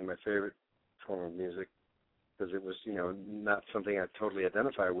necessarily my favorite form of music because it was not something I totally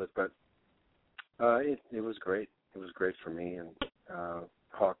identify with, but it was great. It was great for me and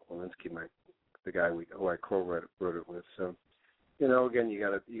Hawk Walensky, the guy who I co-wrote it with. So again,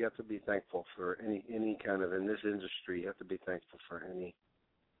 you have to be thankful for any kind of, in this industry, you have to be thankful for any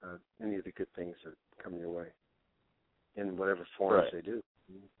of the good things that come your way in whatever forms they do.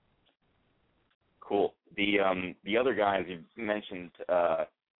 Cool. The other guys you mentioned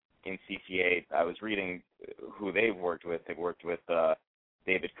in CTA, I was reading who they've worked with. They've worked with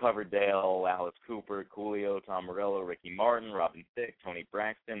David Coverdale, Alice Cooper, Coolio, Tom Morello, Ricky Martin, Robin Thicke, Tony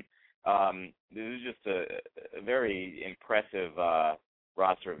Braxton. This is just a very impressive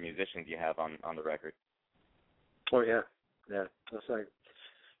roster of musicians you have on the record. Oh yeah.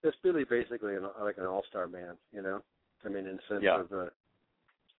 It's really basically like an all-star band, I mean, in the sense of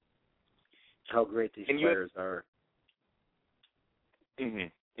how great these players are. Mm-hmm.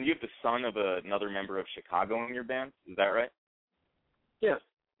 And you have the son of another member of Chicago in your band, is that right? Yeah,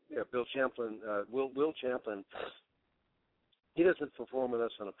 Bill Champlin, Will Champlin. He doesn't perform with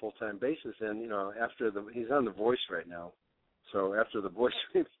us on a full-time basis, and he's on The Voice right now. So after The Voice,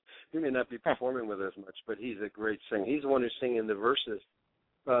 he may not be performing with us much, but he's a great singer. He's the one who's singing the verses.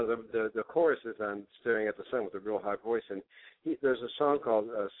 The chorus is on "Staring at the Sun" with a real high voice, and there's a song called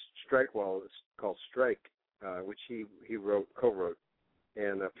 "Strike While," it's called "Strike," which he co-wrote,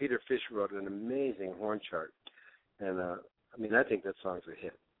 and Peter Fish wrote an amazing horn chart, and I think that song's a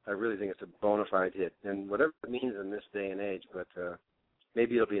hit. I really think it's a bona fide hit, and whatever it means in this day and age, but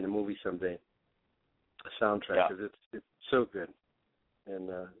maybe it'll be in a movie someday, a soundtrack, because it's so good. And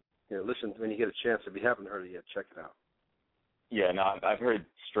listen, when you get a chance, if you haven't heard it yet, check it out. Yeah, no, I've heard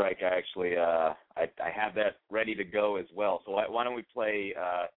Strike. Actually, I have that ready to go as well. So why don't we play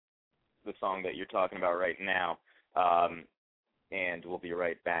the song that you're talking about right now, and we'll be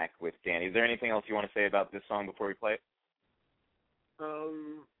right back with Danny. Is there anything else you want to say about this song before we play it?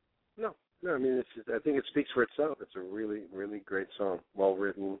 No. I mean, I think it speaks for itself. It's a really, really great song, well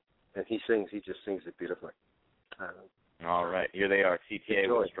written, and he just sings it beautifully. All right, here they are, CTA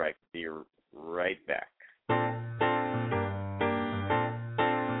with Strike. Be right back.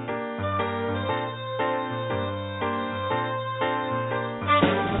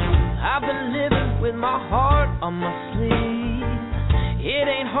 I've been living with my heart on my sleeve. It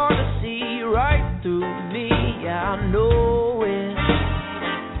ain't hard to see right through me. I know it,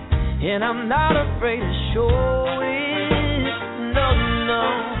 and I'm not afraid to show it. No.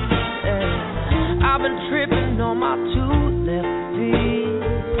 I've been tripping on my two left feet.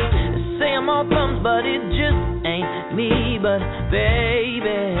 They say I'm all thumbs, but it just ain't me. But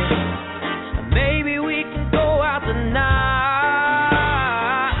baby, maybe we can go out tonight.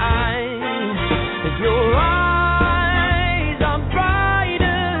 Your eyes are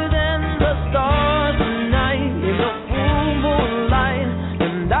brighter than the stars tonight in the full moonlight,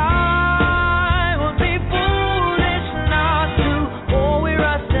 and I would be foolish not to go where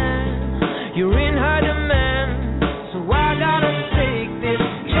I stand. You're in high demand, so I gotta take this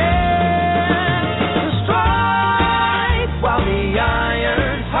chance to strike while the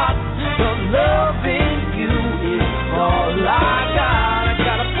iron's hot. The love in you is all I got. I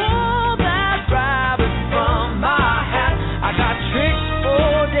gotta pull that rabbit from my hat. I got tricks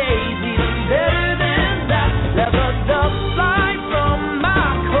for days, even better than that. Let the dust fly from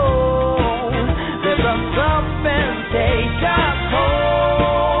my coat. Lift us up and take us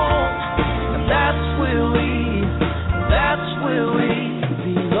home. And that's where we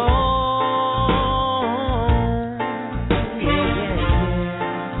belong. Yeah.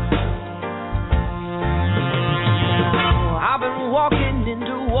 I've been walking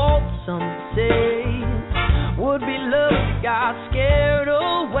into walls, some say would be love got scared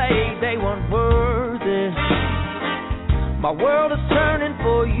away. They weren't worth it. My world is turning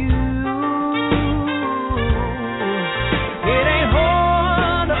for you. It ain't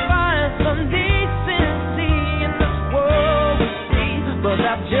hard to find some decency in this world we see, but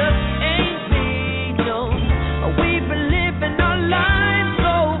that just ain't me, no. We've been living our lives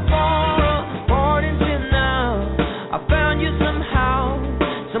so far apart until now. I found you somehow,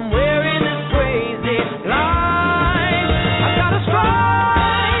 somewhere in this crazy life. I gotta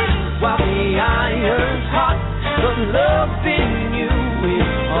strike while the iron's hot. The love in you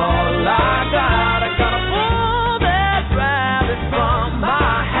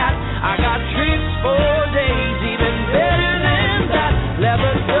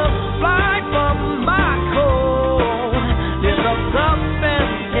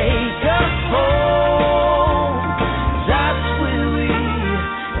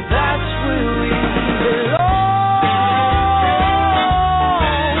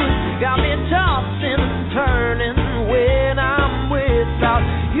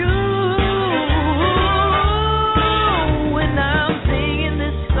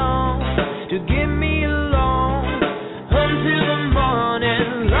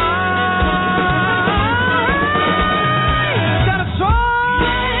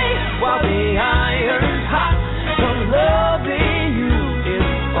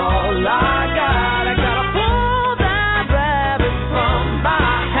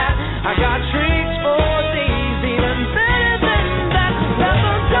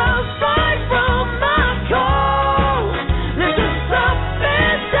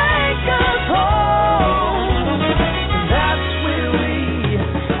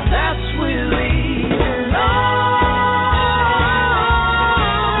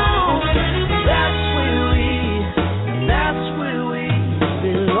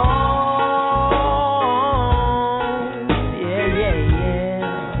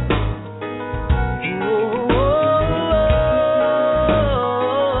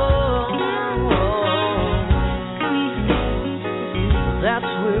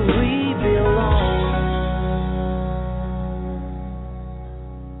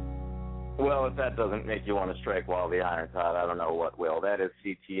that doesn't make you want to strike while the iron's hot, I don't know what will. That is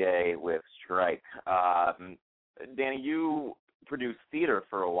CTA with Strike. Danny, you produced theater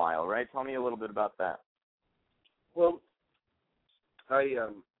for a while, right? Tell me a little bit about that. Well, I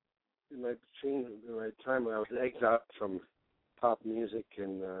in my time when I was exiled from pop music,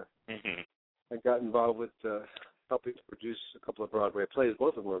 and I got involved with helping to produce a couple of Broadway plays.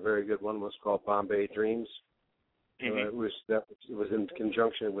 Both of them were very good. One was called Bombay Dreams. It was in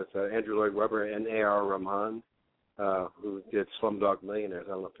conjunction with Andrew Lloyd Webber and A.R. Rahman, who did Slumdog Millionaires.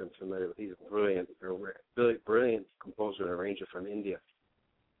 I don't know if you're familiar with. He's a brilliant composer and arranger from India.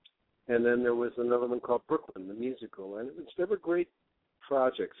 And then there was another one called Brooklyn, the musical, and they were great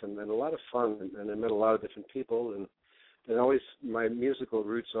projects and a lot of fun, and I met a lot of different people, and always my musical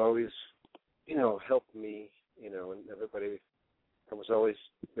roots always, helped me, and everybody. They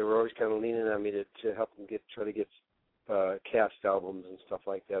were always kind of leaning on me to help them try to get cast albums and stuff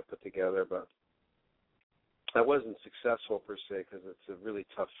like that put together, but I wasn't successful per se because it's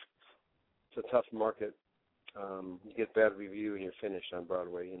a tough market. You get bad review and you're finished on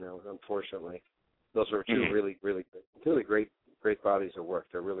Broadway. Unfortunately, those are two really great bodies of work.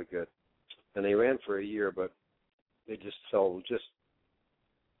 They're really good, and they ran for a year, but they just fell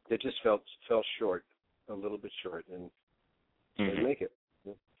short, a little bit short, and didn't make it.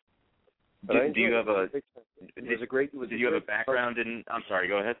 But do you have a background in? I'm sorry.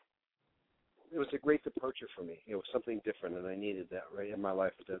 Go ahead. It was a great departure for me. It was something different, and I needed that right in my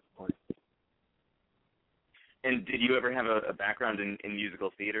life at that point. And did you ever have a background in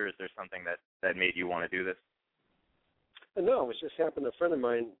musical theater? Is there something that made you want to do this? No, it just happened. A friend of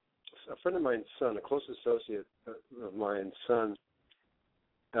mine's son, a close associate of mine's son,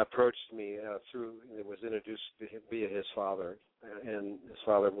 approached me it was introduced via his father, and his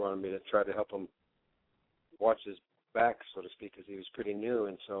father wanted me to try to help him watch his back, so to speak, because he was pretty new.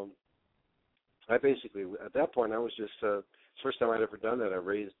 And so I basically, at that point, I was just, first time I'd ever done that, I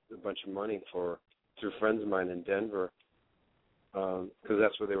raised a bunch of money through friends of mine in Denver, because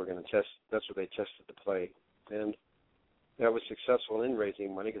that's where they were going to test, that's where they tested the play. And I was successful in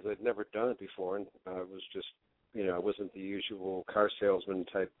raising money because I'd never done it before, and I was just, I wasn't the usual car salesman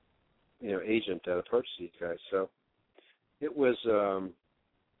type, agent that approached these guys. So it was a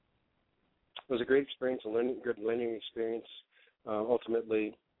great experience, good learning experience.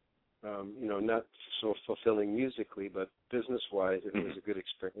 Ultimately, not so fulfilling musically, but business-wise, it was a good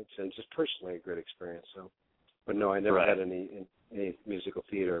experience, and just personally a good experience. So, but no, I never had any musical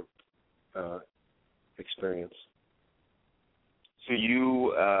theater experience. So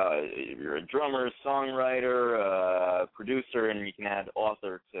you're a drummer, songwriter, producer, and you can add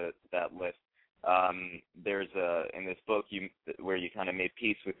author to that list. There's in this book where you kind of made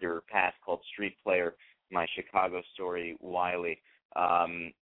peace with your past called Street Player, My Chicago Story, Wiley.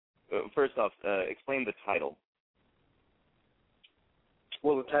 First off, explain the title.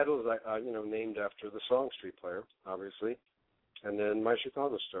 Well, the title is named after the song Street Player, obviously, and then My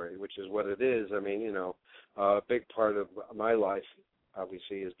Chicago Story, which is what it is. I mean, a big part of my life,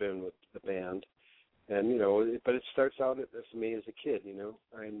 obviously, has been with the band, and but it starts out for me as a kid.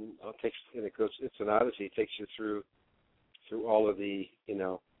 It's an odyssey. It takes you through all of the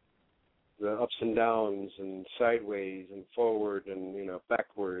the ups and downs and sideways and forward and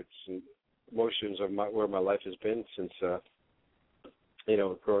backwards and motions of where my life has been since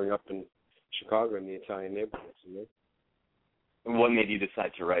growing up in Chicago in the Italian neighborhoods. What made you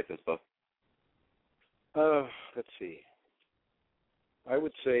decide to write this book? Let's see. I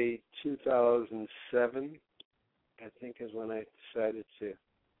would say 2007, I think, is when I decided to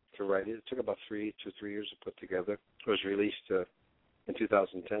write it. It took about 2 or 3 years to put together. It was released in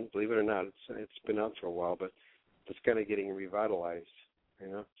 2010. Believe it or not, it's been out for a while, but it's kind of getting revitalized,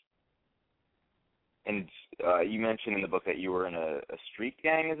 And you mentioned in the book that you were in a street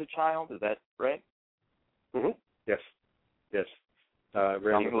gang as a child. Is that right? Mm-hmm. Yes. Tell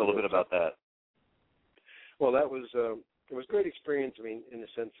me a little bit about that. Well, that was it was a great experience. I mean, in the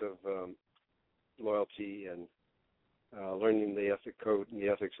sense of loyalty and learning the ethic code and the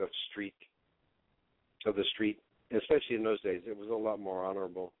ethics of the street. Especially in those days, it was a lot more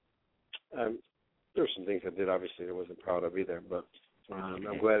honorable. There were some things I did, obviously, I wasn't proud of either, but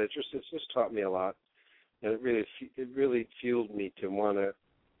I'm glad it's just taught me a lot, and it really fueled me to want to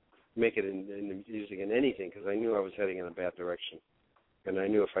make it in music and anything, because I knew I was heading in a bad direction, and I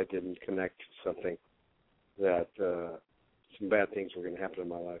knew if I didn't connect to something that some bad things were going to happen in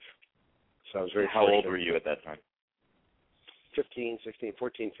my life. So I was very How old were you at that time? 14, 15,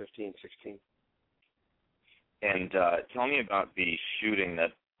 16. And tell me about the shooting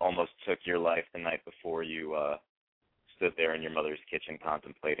that almost took your life the night before you stood there in your mother's kitchen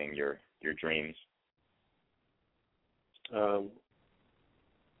contemplating your your dreams?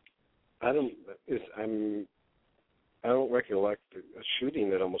 I don't recollect a shooting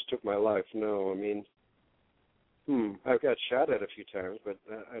that almost took my life. No, I mean, I've got shot at a few times, but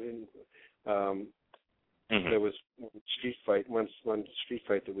I didn't. There was one street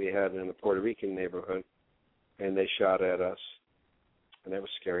fight that we had in a Puerto Rican neighborhood, and they shot at us, and that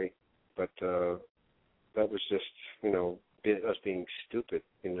was scary. But that was just, us being stupid,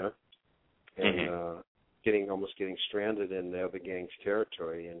 and almost getting stranded in the other gang's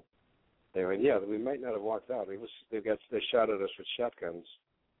territory. And they went, we might not have walked out. They shot at us with shotguns,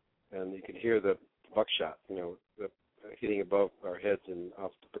 and you could hear the buckshot, hitting above our heads and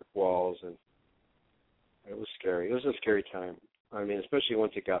off the brick walls, and it was scary. It was a scary time. I mean, especially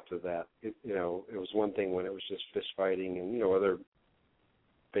once it got to that. It was one thing when it was just fist fighting and other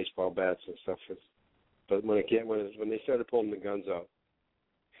baseball bats and stuff. But when they started pulling the guns out,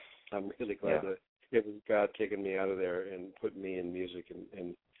 I'm really glad that it was God taking me out of there and putting me in music,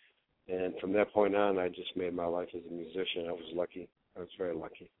 and from that point on, I just made my life as a musician. I was lucky. I was very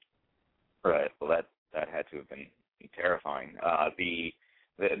lucky. Right. Well, that had to have been terrifying.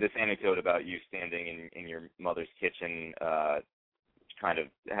 This anecdote about you standing in your mother's kitchen, kind of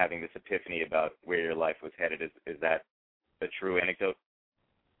having this epiphany about where your life was headed, is that a true anecdote?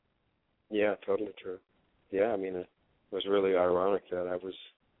 Yeah, totally true. Yeah, I mean, it was really ironic that I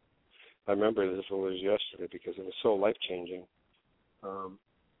remember this was yesterday because it was so life-changing.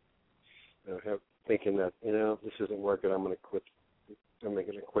 Thinking that, this isn't working, I'm going to quit. I'm going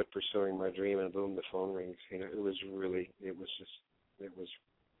to quit pursuing my dream, and boom, the phone rings. It was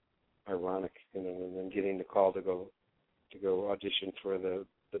ironic, and then getting the call to go audition for the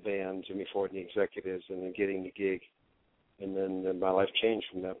band, Jimmy Ford and the Executives, and then getting the gig, and then my life changed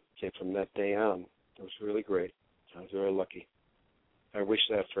from that day on. It was really great. I was very lucky. I wish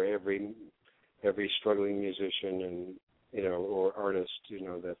that for every struggling musician and or artist,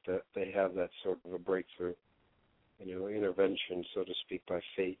 that they have that sort of a breakthrough, intervention, so to speak, by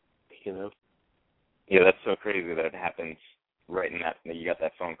fate, Yeah, that's so crazy that it happens right in that you got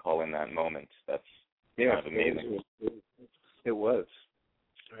that phone call in that moment. That's kind of amazing. It was.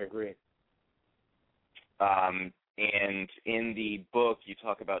 I agree. And in the book, you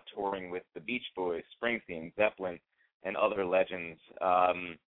talk about touring with the Beach Boys, Springsteen, Zeppelin, and other legends.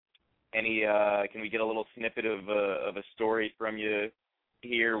 Can we get a little snippet of a story from you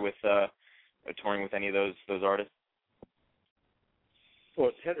here with touring with any of those artists?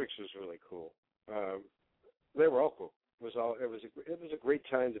 Well, Hendrix was really cool. They were all cool. It was a great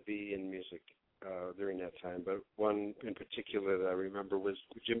time to be in music during that time. But one in particular that I remember was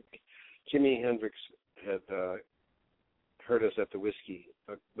Jimi Hendrix had heard us at the Whiskey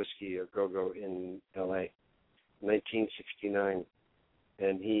a Go-Go in L.A. in 1969,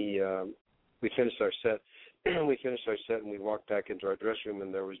 and we finished our set. And we walked back into our dressing room,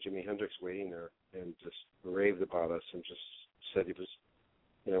 and there was Jimi Hendrix waiting there, and just raved about us, and just said he was,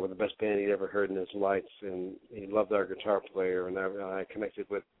 we're the best band he'd ever heard in his life, and he loved our guitar player, and I connected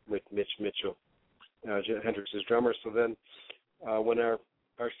with Mitch Mitchell, Hendrix's drummer. So then, when our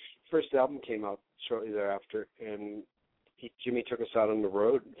first album came out shortly thereafter, and Jimmy took us out on the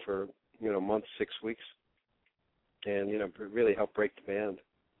road for a month, 6 weeks, and it really helped break the band.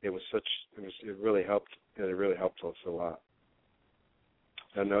 It really helped, and it really helped us a lot.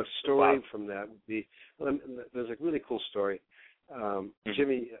 And a story from that would be, there's a really cool story.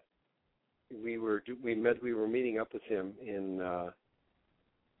 Jimmy, we were meeting up with him in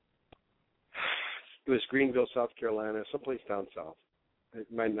it was Greenville, South Carolina, someplace down south.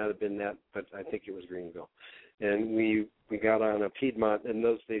 It might not have been that, but I think it was Greenville. And we got on a Piedmont. In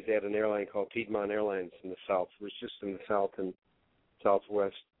those days, they had an airline called Piedmont Airlines in the south. It was just in the south and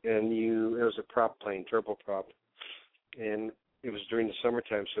southwest. And it was a prop plane, turboprop, and it was during the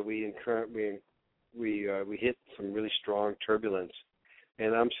summertime. So we hit some really strong turbulence,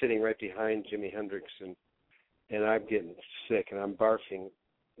 and I'm sitting right behind Jimi Hendrix, and I'm getting sick, and I'm barfing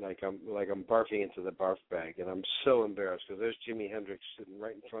like I'm barfing into the barf bag, and I'm so embarrassed because there's Jimi Hendrix sitting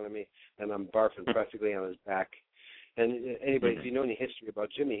right in front of me, and I'm barfing practically on his back. And anybody, if you know any history about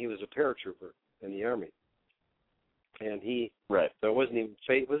Jimmy, he was a paratrooper in the Army, and so it wasn't even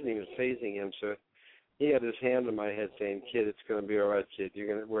phasing him. So he had his hand on my head saying, "Kid, it's going to be all right, kid.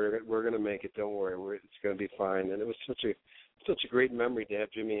 We're going to make it. Don't worry. It's going to be fine." And it was such a great memory to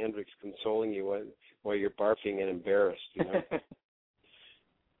have Jimi Hendrix consoling you while you're barfing and embarrassed.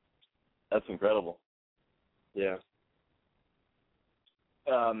 That's incredible. Yeah.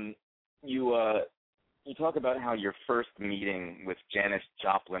 You talk about how your first meeting with Janis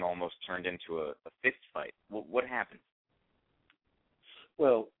Joplin almost turned into a fist fight. What happened?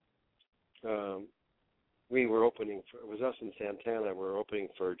 Well, we were opening for, it was us and Santana, we were opening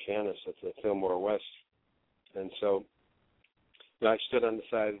for Janice at the Fillmore West. And so I stood on the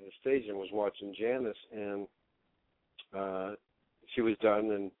side of the stage and was watching Janice, and she was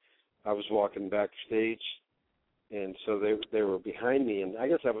done, and I was walking backstage, and so they were behind me, and I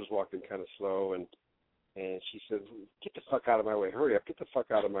guess I was walking kind of slow, and she said, "Get the fuck out of my way, hurry up, get the fuck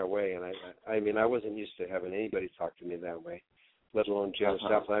out of my way." And I mean, I wasn't used to having anybody talk to me that way, let alone Janice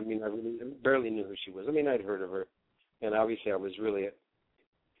Joplin. I mean, I really barely knew who she was. I mean, I'd heard of her, and obviously I was really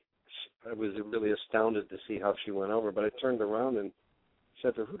astounded to see how she went over. But I turned around and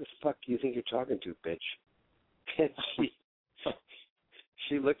said to her, "Who the fuck do you think you're talking to, bitch?" And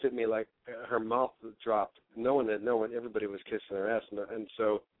she looked at me like her mouth dropped, knowing that everybody was kissing her ass, and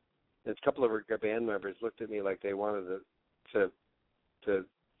so a couple of her band members looked at me like they wanted to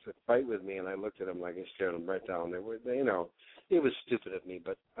fight with me, and I looked at them like I stared them right down. It was stupid of me,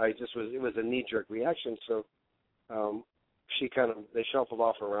 but it was a knee-jerk reaction. So they shuffled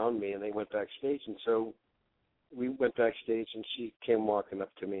off around me, and they went backstage, and so we went backstage, and she came walking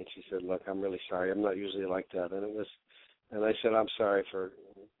up to me, and she said, "Look, I'm really sorry. I'm not usually like that." And I said, "I'm sorry for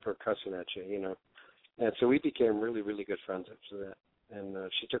cussing at you, you know." And so we became really, really good friends after that.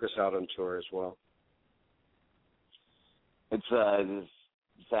 And she took us out on tour as well. It's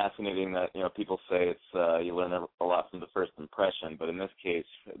fascinating that people say it's you learn a lot from the first impression, but in this case,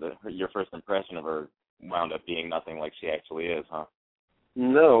 your first impression of her wound up being nothing like she actually is, huh?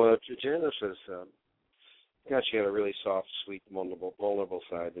 No, Janice was. God, she had a really soft, sweet, vulnerable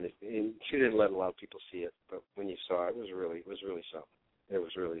side, and she didn't let a lot of people see it. But when you saw it, it was really something. It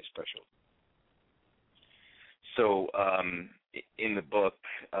was really special. So, in the book,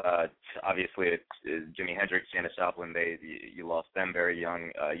 obviously, it's Jimi Hendrix, Janis Joplin. You lost them very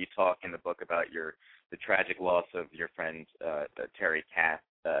young. You talk in the book about the tragic loss of your friend Terry Kath.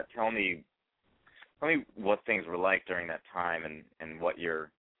 Tell me what things were like during that time, and what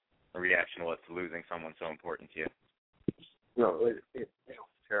your reaction was to losing someone so important to you. No, it was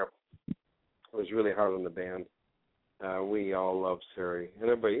terrible. It was really hard on the band. We all loved Terry, and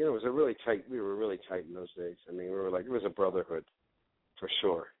everybody. We were really tight in those days. I mean, it was a brotherhood, for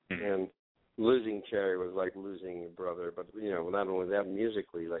sure. Mm-hmm. And losing Terry was like losing a brother. But not only that,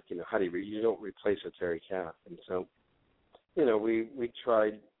 musically, how do you don't replace a Terry Kath? And so, we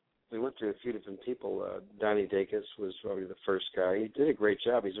tried. We went to a few different people. Donnie Dacus was probably the first guy. He did a great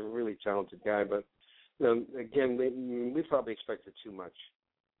job. He's a really talented guy, but again, we probably expected too much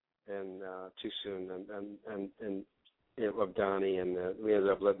and too soon, and of Donnie, and we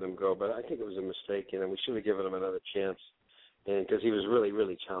ended up letting him go. But I think it was a mistake. We should have given him another chance, and because he was really,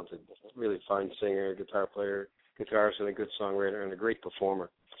 really talented, really fine singer, guitar player, guitarist, and a good songwriter, and a great performer.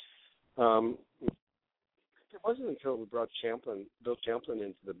 It wasn't until we brought Bill Champlin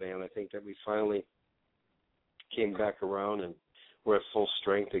into the band, I think, that we finally came back around and were at full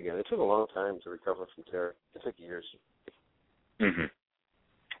strength again. It took a long time to recover from Terry. It took years. Mm-hmm.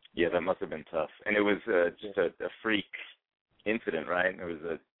 Yeah, that must have been tough. And it was just a freak incident, right? It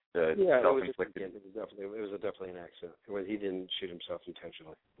was self-inflicted. It was definitely an accident. He didn't shoot himself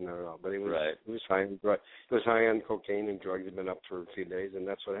intentionally, not at all. But he was high. He was high on cocaine and drugs. He'd been up for a few days, and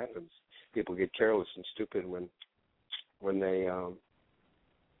that's what happens. People get careless and stupid when they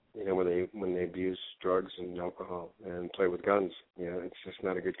abuse drugs and alcohol and play with guns. It's just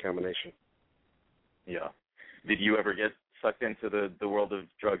not a good combination. Yeah. Did you ever get sucked into the world of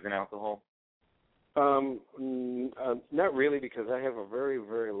drugs and alcohol? Not really, because I have a very,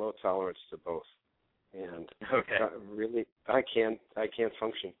 very low tolerance to both, and really, I can't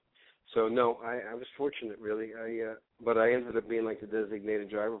function. So no, I was fortunate, really. But I ended up being like the designated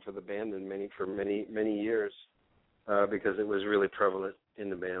driver for the band for many years, because it was really prevalent in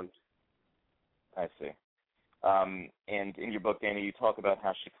the band. I see. And in your book, Danny, you talk about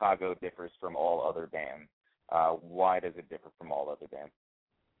how Chicago differs from all other bands. Why does it differ from all other bands?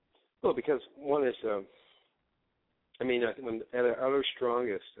 Well, because one is, when at our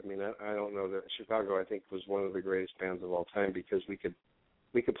strongest, I don't know that Chicago, I think, was one of the greatest bands of all time, because we could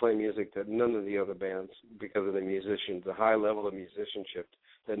play music that none of the other bands, because of the musicians, the high level of musicianship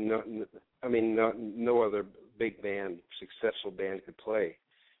that no other big band, successful band could play,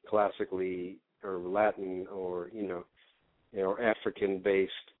 classically or Latin or African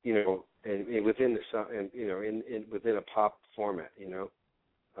based, and within within a pop format,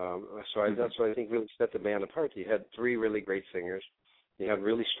 that's what I think really set the band apart. You had three really great singers, you had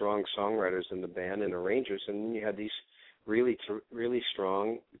really strong songwriters in the band and arrangers, and then you had these really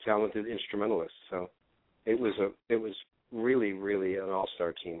strong, talented instrumentalists. So it was really, really an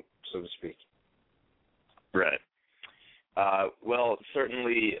all-star team, so to speak. Right. Well,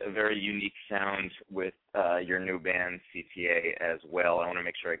 certainly a very unique sound with your new band, CTA, as well. I want to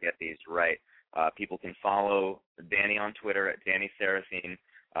make sure I get these right. People can follow Danny on Twitter at Danny Seraphine,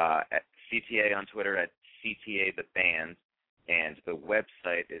 at CTA on Twitter at CTA the Band, and the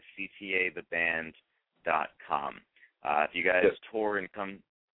website is ctatheband.com. If you guys tour and come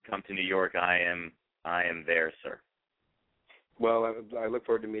to New York, I am there, sir. Well, I look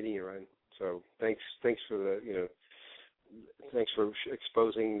forward to meeting you, Ryan. So thanks for the thanks for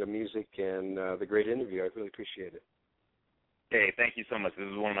exposing the music and the great interview. I really appreciate it. Hey, thank you so much. This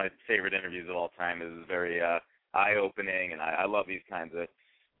is one of my favorite interviews of all time. This is very eye-opening, and I love these kinds of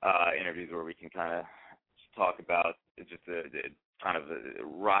interviews where we can kind of talk about just the kind of the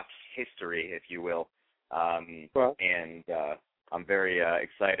rock history, if you will. And I'm very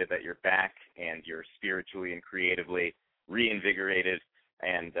excited that you're back and you're spiritually and creatively reinvigorated.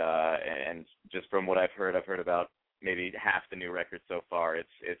 And just from what I've heard about maybe half the new record so far.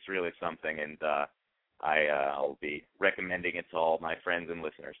 It's really something, and I'll be recommending it to all my friends and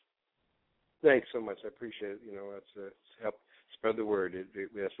listeners. Thanks so much. I appreciate it. It's help spread the word.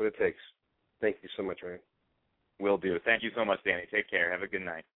 That's what it takes. Thank you so much, Ryan. Will do. Thank you so much, Danny. Take care. Have a good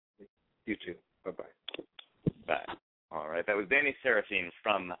night. You too. Bye-bye. Bye. All right. That was Danny Seraphine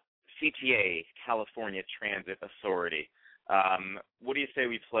from CTA, California Transit Authority. What do you say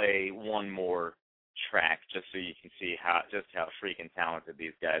we play one more track just so you can see how freaking talented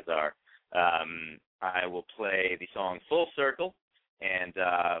these guys are? I will play the song Full Circle, and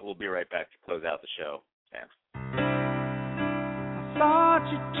we'll be right back to close out the show. Sam. I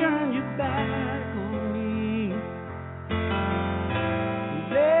thought you'd turn your back on me,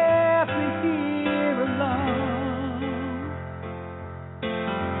 left me here alone.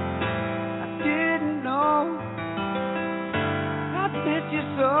 I didn't know I'd miss you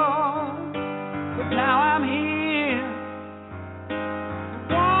so, but now I'm here,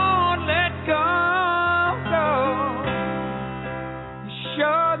 won't let go. You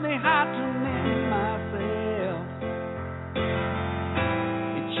showed me how to mend myself.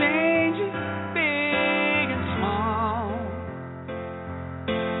 It changes big and small.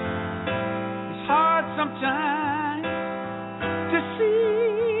 It's hard sometimes to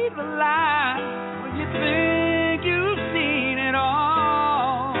see the light when you think you've seen it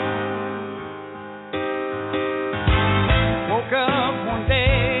all. Woke up one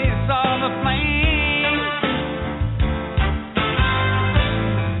day and saw the flame,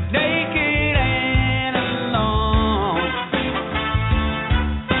 naked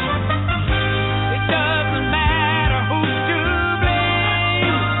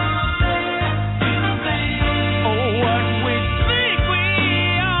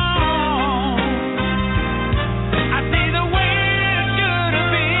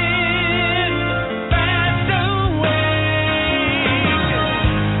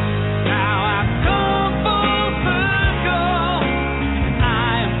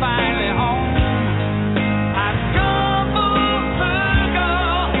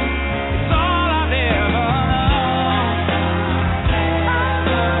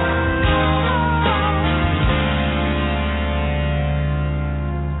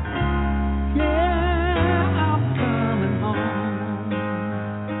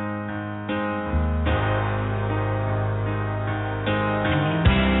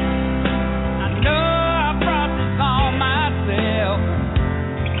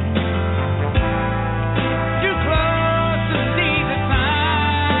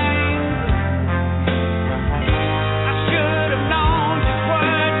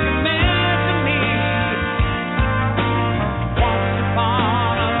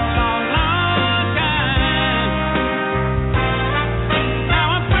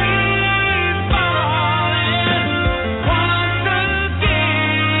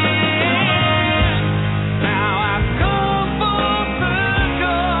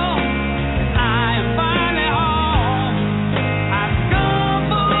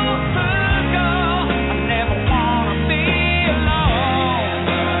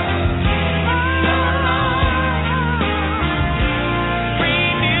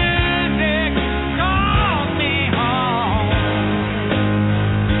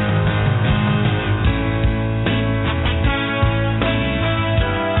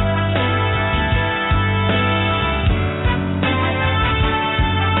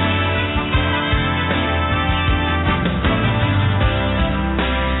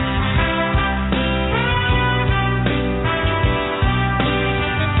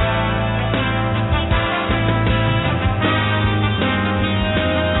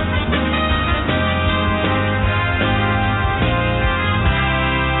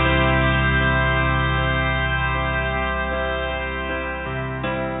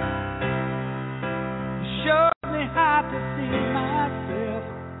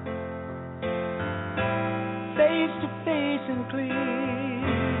and clear.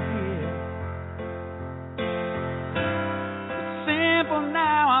 It's simple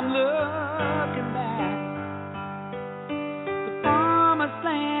now, I'm looking back. The promised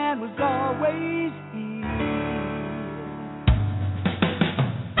land was always here.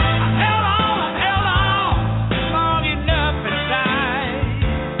 I held on long enough inside.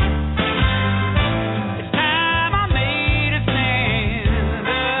 It's time I made a stand.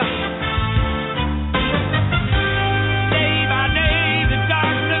 Day by day the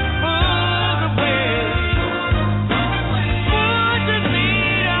darkness pulls away. Pushes me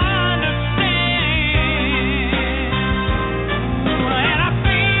to understand. And I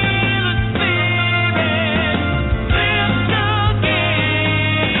feel the spirit lift again.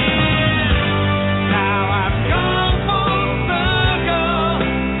 Now I've come full circle,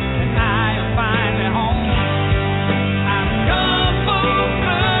 and I am finally home. I've come full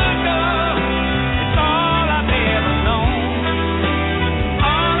circle, it's all I've ever known.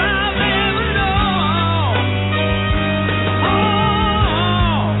 All I've ever known. Oh,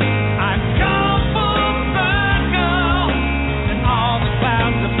 I've come full circle, and all the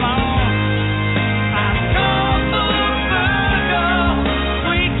clouds have flown. I've come full circle,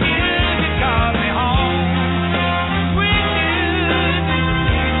 sweet music calls me home. Sweet music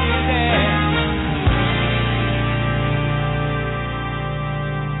keeps me there.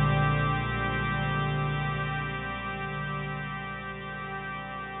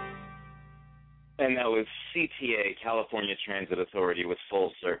 And that was CTA, California Transit Authority, with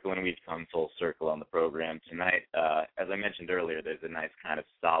Full Circle, and we've come full circle on the program tonight. As I mentioned earlier, there's a nice kind of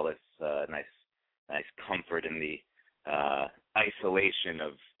solace, nice comfort in the isolation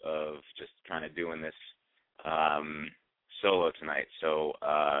of just kind of doing this solo tonight. So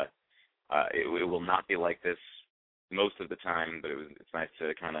it will not be like this most of the time, but it's nice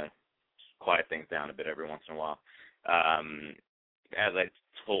to kind of quiet things down a bit every once in a while. As I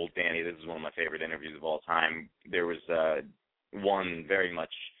told Danny, this is one of my favorite interviews of all time. There was one very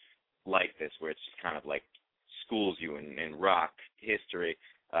much like this, where it's just kind of like schools you in rock history.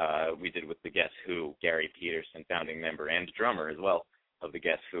 We did with the Guess Who, Gary Peterson, founding member and drummer as well of the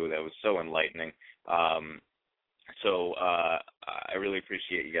Guess Who. That was so enlightening. So I really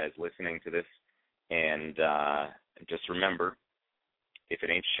appreciate you guys listening to this. And just remember, if it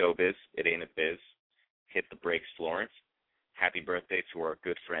ain't showbiz, it ain't a biz. Hit the brakes, Florence. Happy birthday to our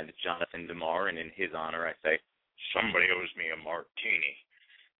good friend Jonathan DeMar, and in his honor I say, somebody owes me a martini.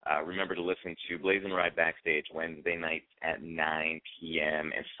 Remember to listen to BlazinRy Backstage Wednesday nights at 9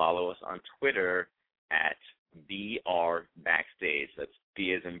 p.m. and follow us on Twitter at BRBackstage. That's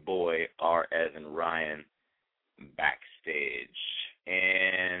B as in boy, R as in Ryan, Backstage.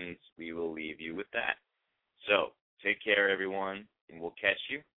 And we will leave you with that. So, take care, everyone, and we'll catch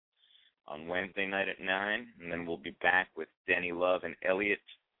you on Wednesday night at 9, and then we'll be back with Denny Love and Elliot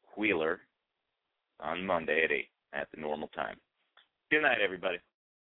Wheeler on Monday at 8 at the normal time. Good night, everybody.